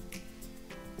flower.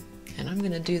 And I'm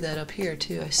gonna do that up here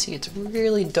too. I see it's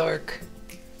really dark.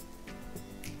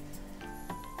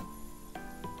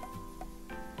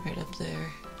 Right up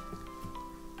there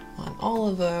on all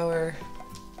of our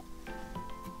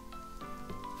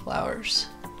flowers.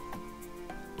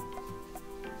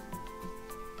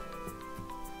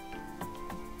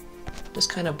 Just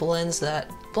kind of blends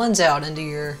out into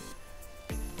your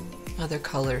other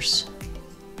colors.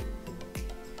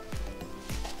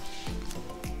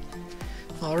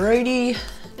 Alrighty,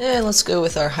 and let's go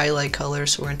with our highlight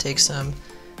colors. So we're gonna take some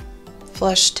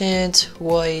flesh tint,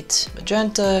 white,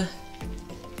 magenta.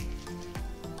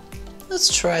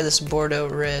 Let's try this Bordeaux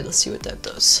red. Let's see what that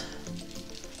does.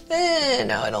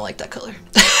 No, I don't like that color.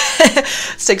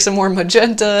 Let's take some more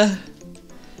magenta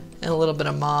and a little bit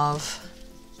of mauve.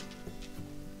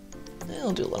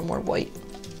 I'll do a little more white.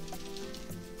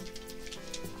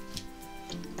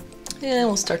 And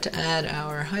we'll start to add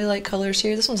our highlight colors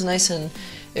here. This one's nice and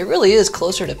it really is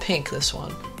closer to pink, this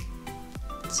one.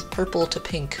 It's purple to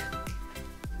pink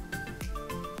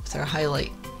with our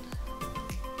highlight.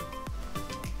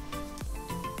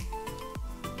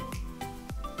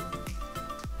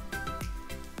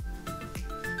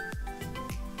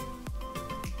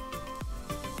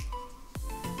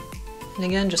 And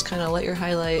again, just kind of let your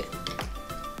highlight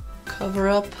cover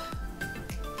up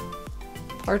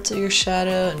parts of your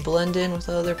shadow and blend in with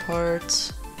other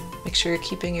parts. Make sure you're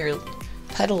keeping your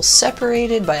petals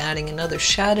separated by adding another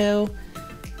shadow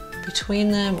between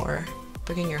them or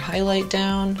bringing your highlight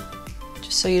down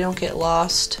just so you don't get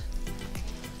lost.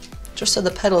 Just so the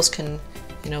petals can,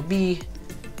 be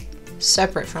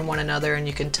separate from one another and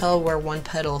you can tell where one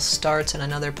petal starts and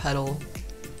another petal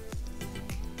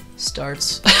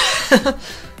starts.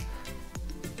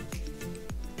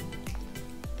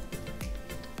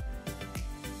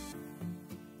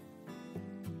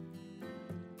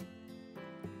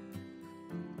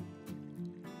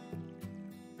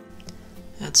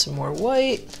 Add some more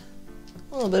white,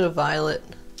 a little bit of violet.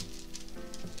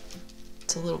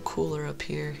 It's a little cooler up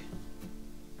here.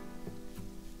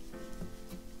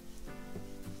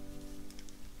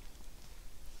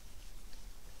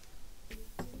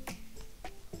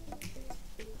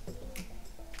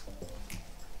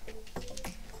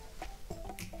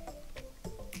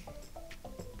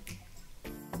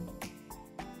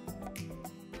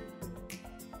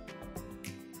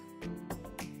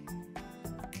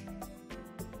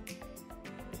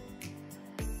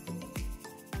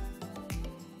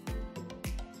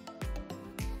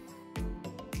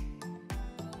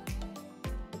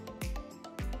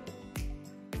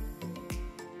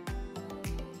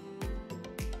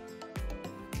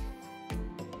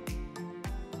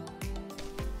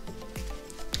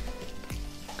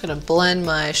 I'm gonna blend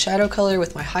my shadow color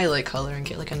with my highlight color and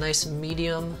get like a nice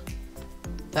medium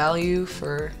value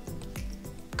for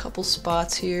a couple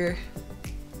spots here.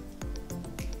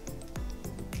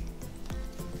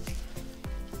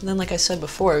 And then, like I said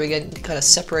before, we gotta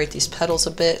separate these petals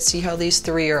a bit. See how these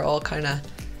three are all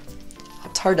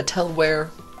it's hard to tell where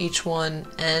each one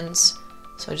ends.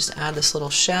 So I just add this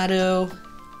little shadow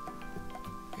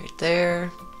right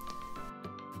there.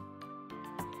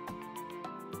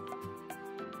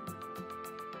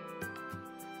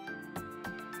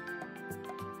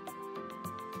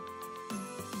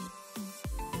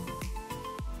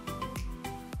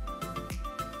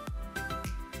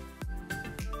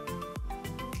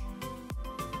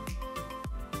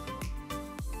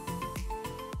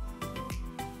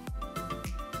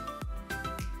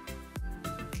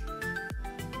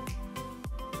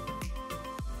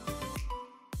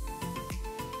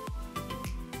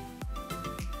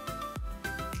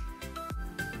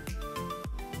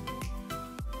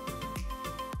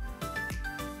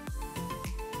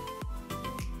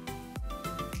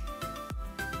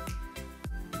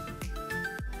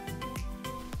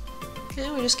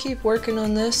 And we just keep working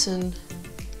on this until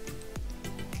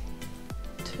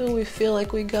we feel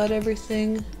like we got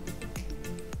everything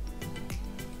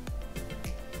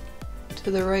to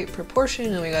the right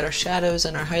proportion and we got our shadows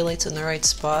and our highlights in the right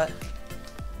spot.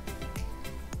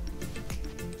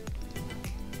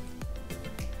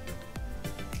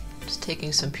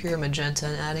 taking some pure magenta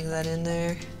and adding that in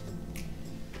there.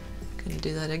 Gonna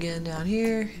do that again down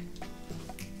here.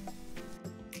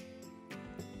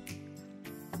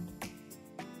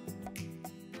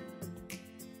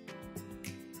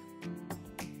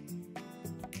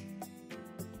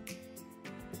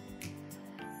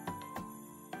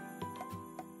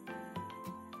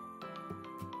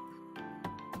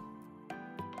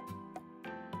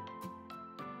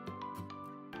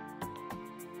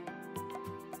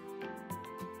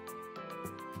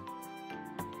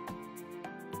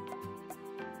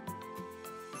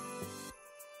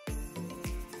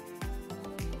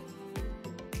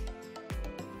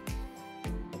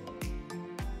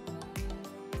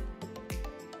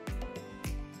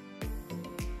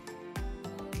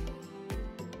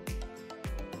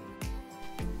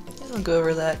 I'll go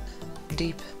over that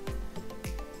deep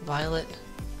violet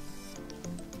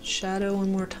shadow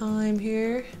one more time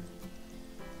here.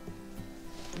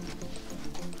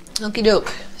 Okie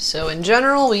doke. So in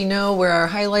general, we know where our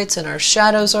highlights and our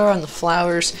shadows are on the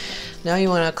flowers. Now you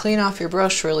want to clean off your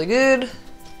brush really good.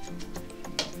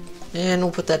 And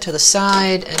we'll put that to the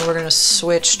side, and we're going to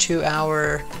switch to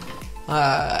our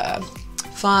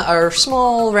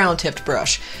small round-tipped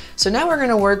brush. So now we're going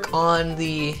to work on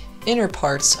the inner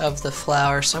parts of the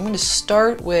flower. So I'm going to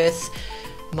start with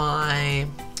my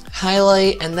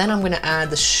highlight, and then I'm going to add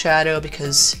the shadow,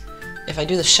 because if I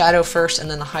do the shadow first and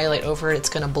then the highlight over it, it's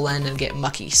going to blend and get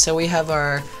mucky. So we have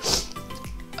our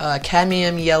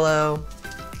cadmium yellow.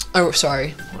 Oh,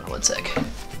 sorry. Hold on one sec.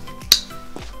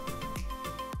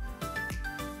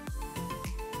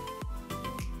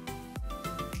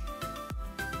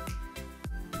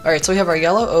 Alright, so we have our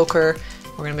yellow ochre.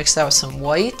 We're going to mix that with some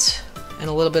white and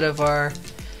a little bit of our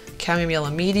cadmium yellow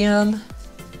medium.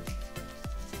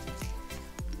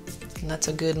 And that's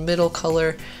a good middle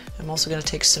color. I'm also going to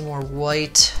take some more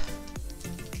white,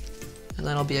 and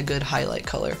that'll be a good highlight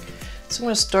color. So I'm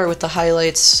going to start with the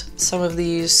highlights. Some of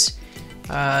these,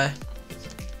 what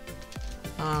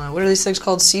are these things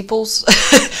called? Sepals?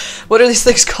 What are these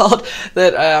things called?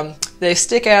 That they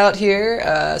stick out here.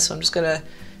 So I'm just going to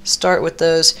start with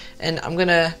those, and I'm going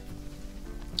to,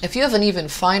 if you have an even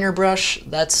finer brush,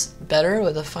 that's better.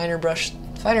 With a finer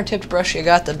tipped brush you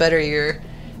got, the better you're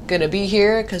gonna be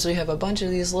here, because we have a bunch of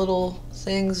these little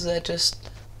things that just,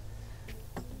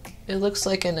 it looks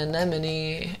like an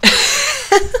anemone,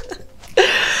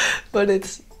 but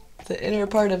it's the inner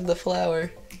part of the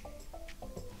flower.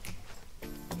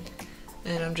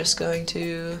 And I'm just going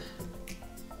to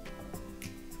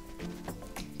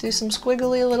do some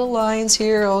squiggly little lines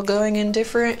here, all going in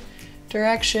different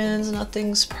directions.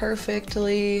 Nothing's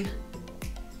perfectly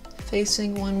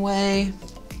facing one way.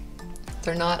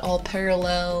 They're not all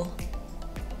parallel.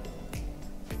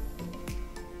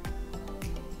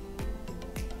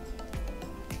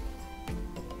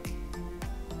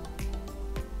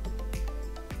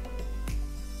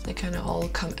 They kind of all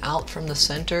come out from the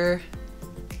center.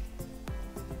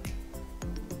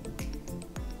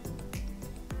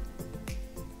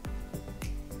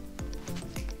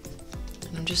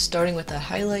 I'm just starting with that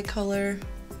highlight color.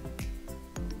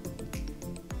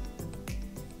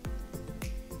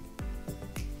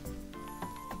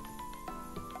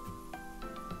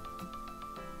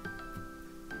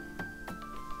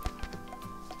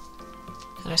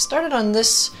 And I started on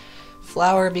this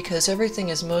flower because everything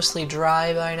is mostly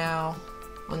dry by now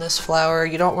on this flower.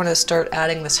 You don't want to start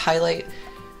adding this highlight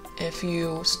if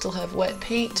you still have wet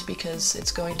paint, because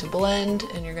it's going to blend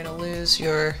and you're going to lose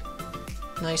your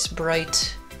nice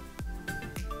bright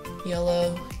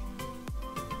yellow.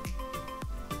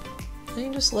 And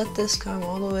you just let this come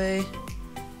all the way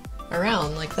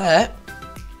around like that.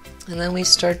 And then we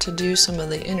start to do some of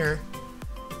the inner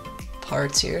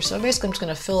parts here. So basically I'm just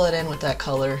going to fill it in with that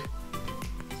color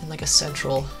in like a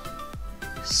central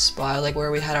spot, like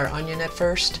where we had our onion at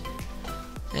first.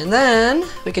 And then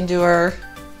we can do our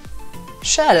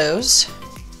shadows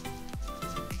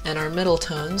and our middle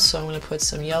tones. So I'm going to put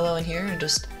some yellow in here and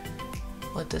just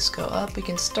let this go up. We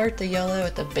can start the yellow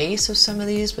at the base of some of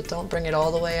these, but don't bring it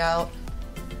all the way out.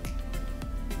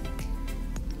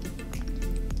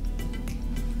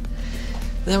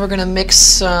 Then we're going to mix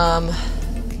some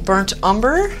burnt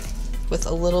umber with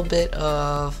a little bit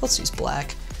of, let's use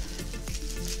black.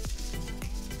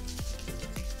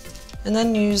 And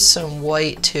then use some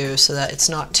white too, so that it's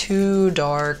not too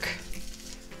dark.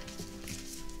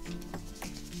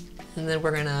 And then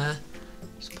we're gonna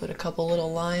just put a couple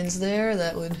little lines there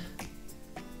that would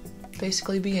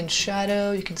basically be in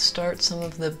shadow. You can start some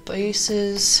of the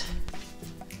bases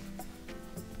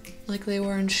like they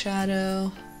were in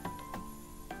shadow.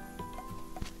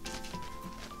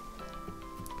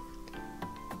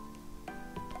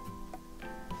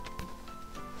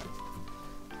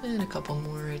 And a couple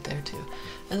more right there too.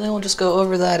 And then we'll just go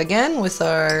over that again with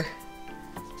our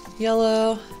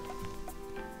yellow.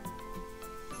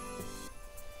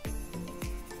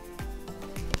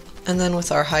 And then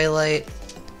with our highlight,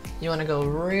 you want to go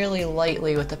really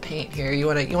lightly with the paint here. You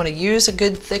want to use a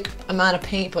good thick amount of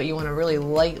paint, but you want to really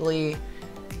lightly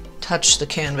touch the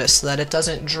canvas so that it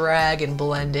doesn't drag and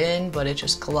blend in, but it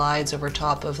just glides over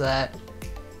top of that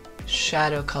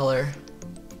shadow color.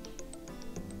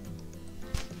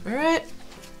 All right,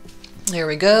 there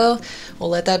we go. We'll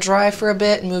let that dry for a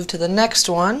bit and move to the next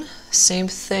one. Same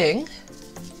thing.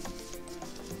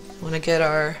 Want to get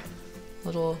our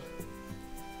little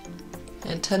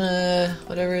antenna,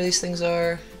 whatever these things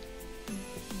are,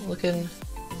 looking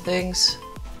things.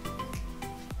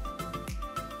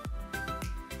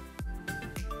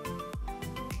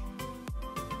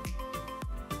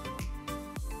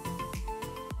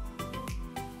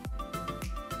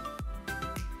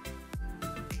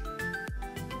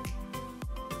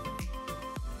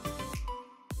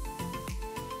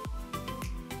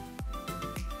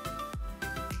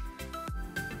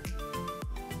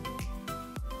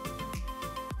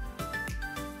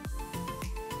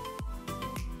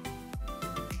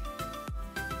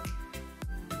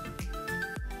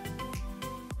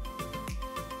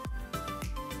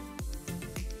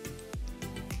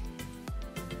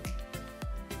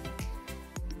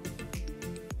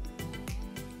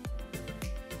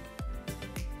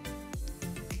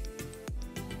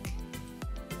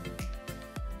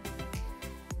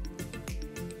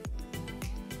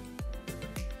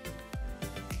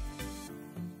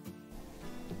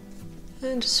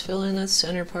 And just fill in that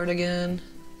center part again.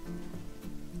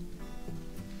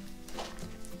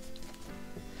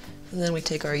 And then we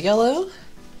take our yellow,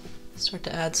 start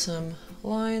to add some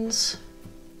lines.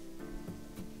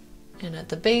 And at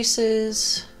the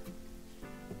bases,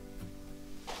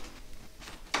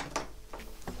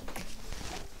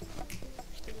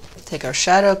 take our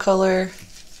shadow color,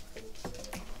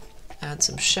 add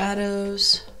some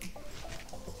shadows.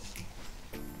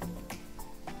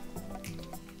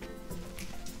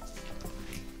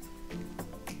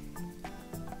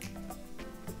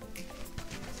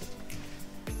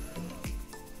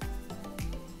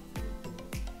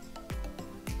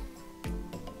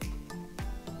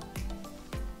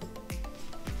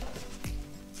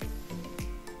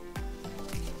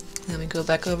 Then we go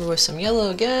back over with some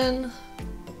yellow again.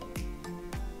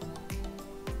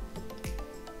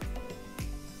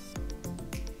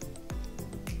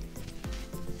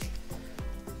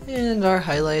 And our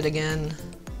highlight again,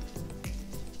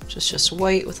 just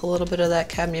white with a little bit of that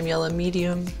cadmium yellow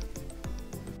medium.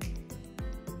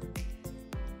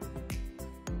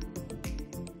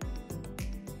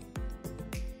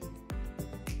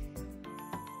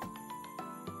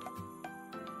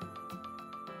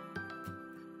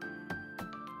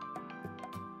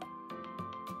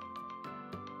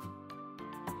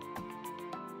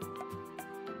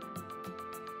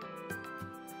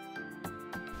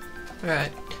 All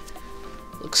right,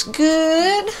 looks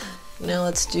good. Now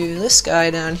let's do this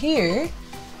guy down here.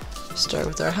 Start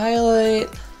with our highlight.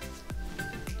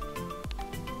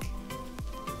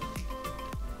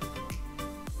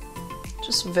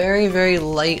 Just very, very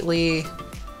lightly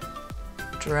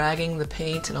dragging the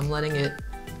paint, and I'm letting the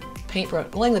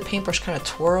paintbrush kind of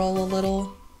twirl a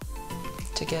little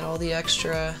to get all the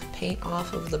extra paint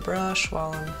off of the brush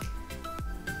while I'm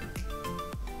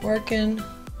working.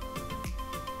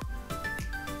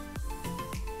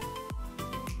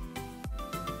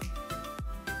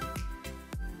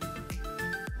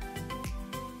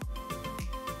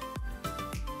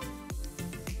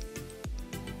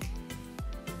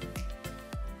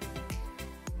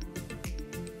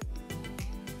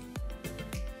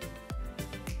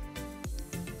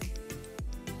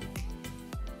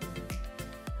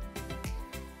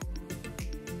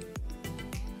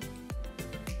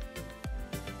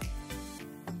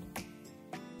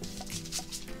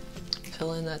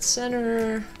 Fill in that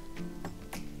center.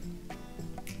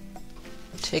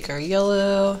 Take our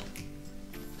yellow.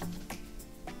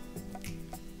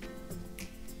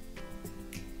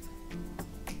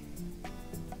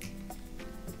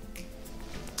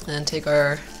 And take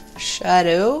our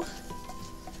shadow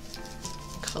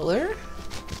color.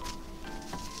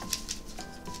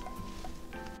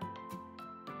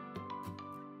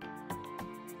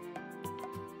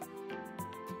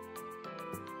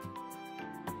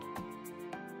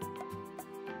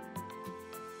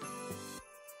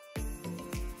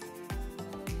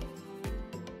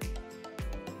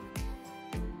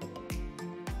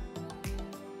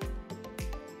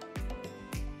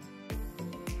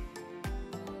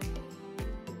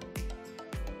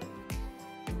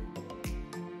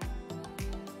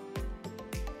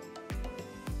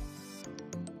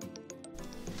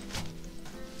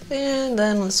 And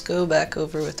then let's go back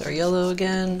over with our yellow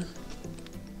again.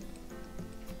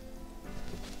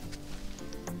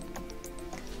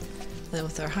 Then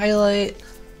with our highlight.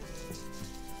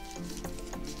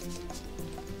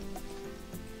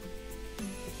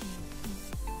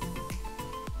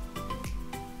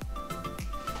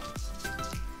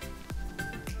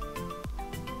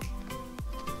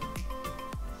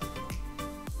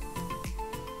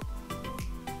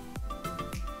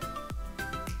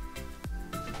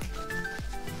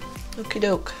 Okie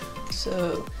doke.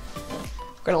 So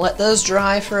we're gonna let those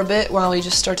dry for a bit while we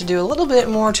just start to do a little bit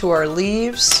more to our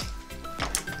leaves.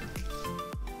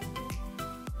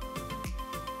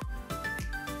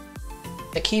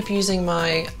 I keep using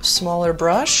my smaller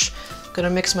brush. I'm gonna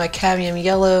mix my cadmium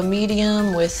yellow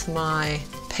medium with my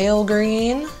pale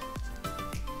green.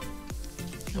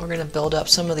 And we're gonna build up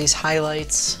some of these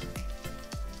highlights.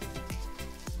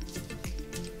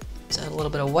 Let's add a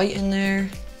little bit of white in there.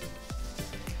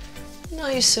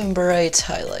 Nice and bright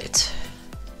highlight.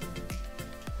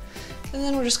 And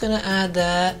then we're just gonna add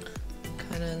that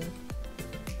kind of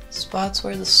spots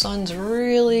where the sun's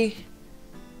really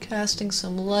casting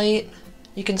some light.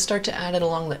 You can start to add it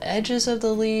along the edges of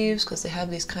the leaves because they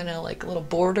have these kind of like little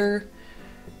border,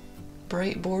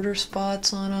 bright border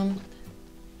spots on them.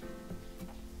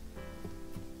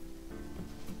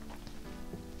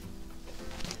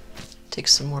 Take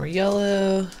some more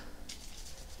yellow.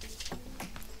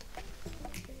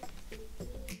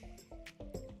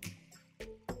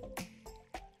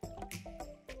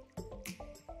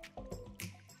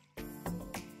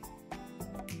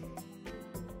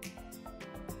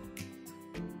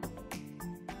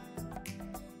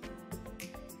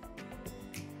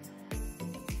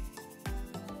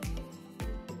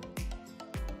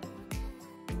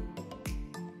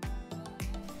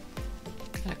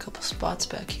 Got a couple spots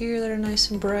back here that are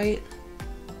nice and bright.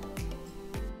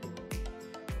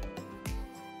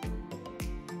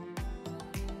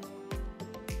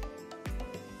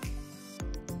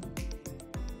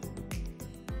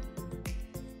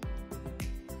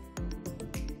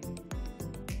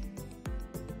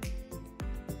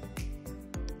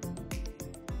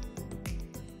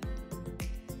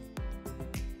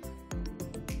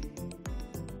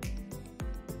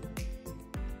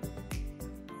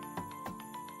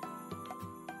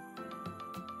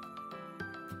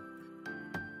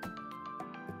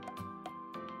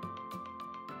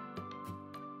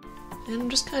 And I'm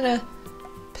just kind of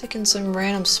picking some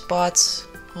random spots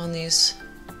on these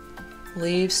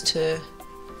leaves to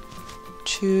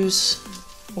choose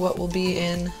what will be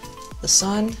in the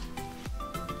sun.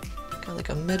 Got like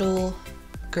a middle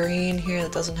green here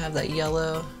that doesn't have that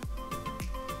yellow.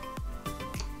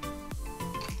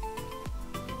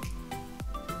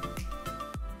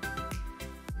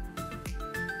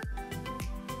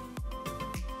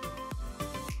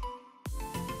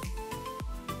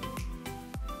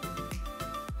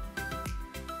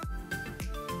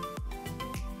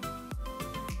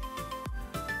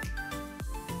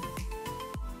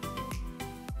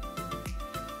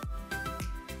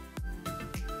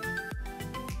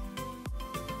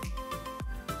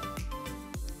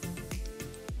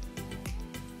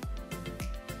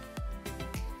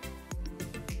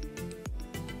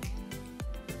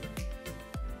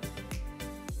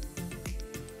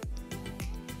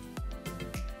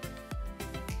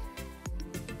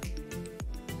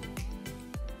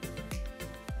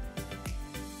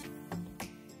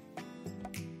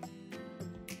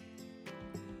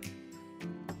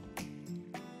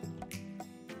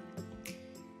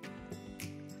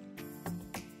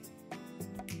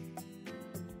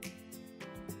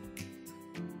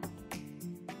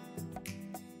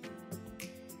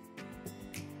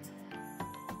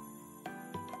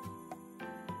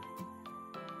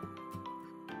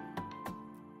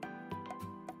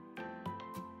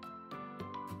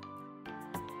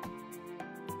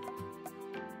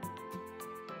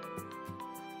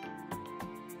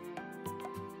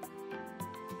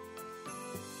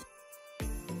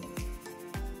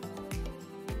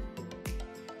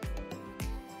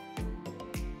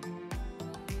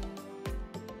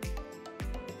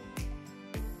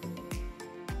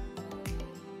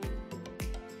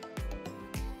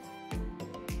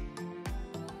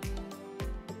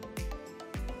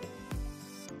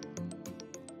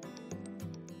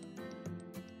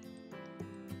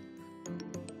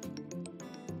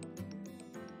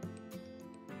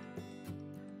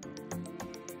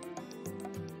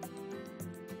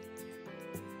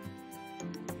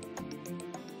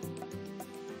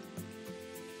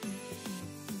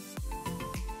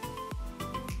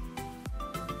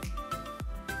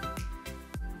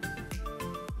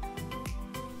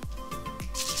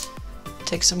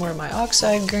 take some more of my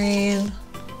oxide green.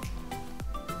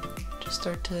 Just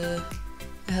start to,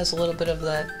 it has a little bit of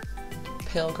that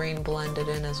pale green blended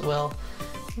in as well.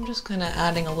 I'm just kind of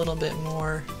adding a little bit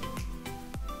more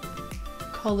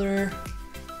color,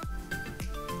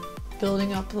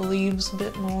 building up the leaves a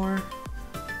bit more.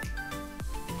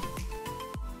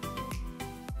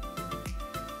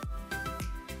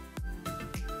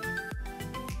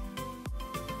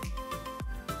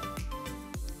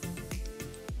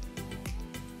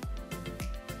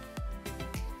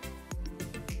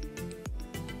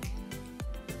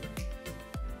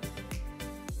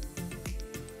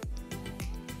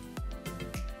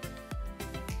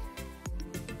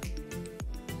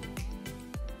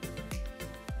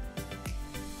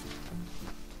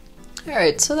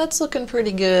 Alright, so that's looking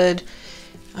pretty good.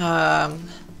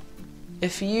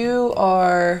 If you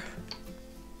are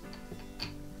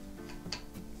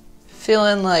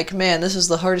feeling like, man, this is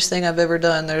the hardest thing I've ever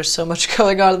done, there's so much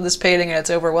going on in this painting and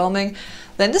it's overwhelming,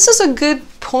 then this is a good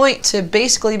point to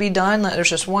basically be done. There's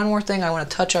just one more thing I want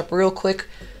to touch up real quick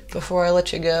before I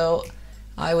let you go.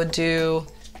 I would do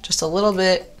just a little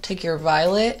bit, take your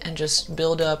violet and just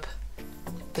build up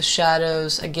the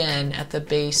shadows again at the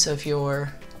base of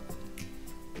your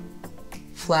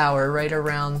flower, right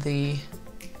around the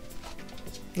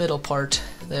middle part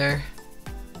there,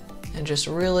 and just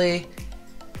really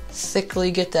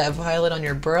thickly get that violet on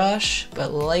your brush,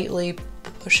 but lightly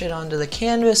push it onto the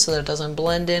canvas so that it doesn't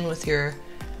blend in with your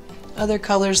other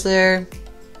colors there.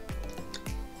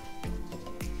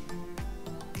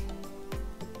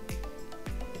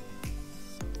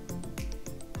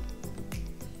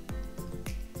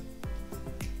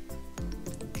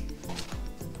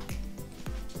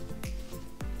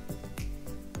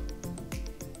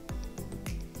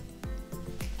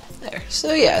 There.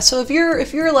 So yeah, so if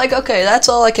you're like, okay, that's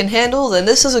all I can handle, then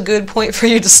this is a good point for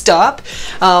you to stop.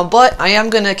 But I am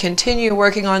going to continue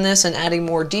working on this and adding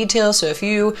more detail. So if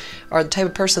you are the type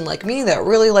of person like me that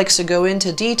really likes to go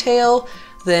into detail,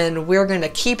 then we're going to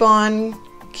keep on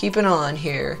keeping on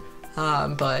here.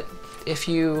 But if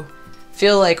you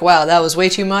feel like, wow, that was way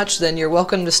too much, then you're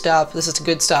welcome to stop. This is a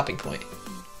good stopping point.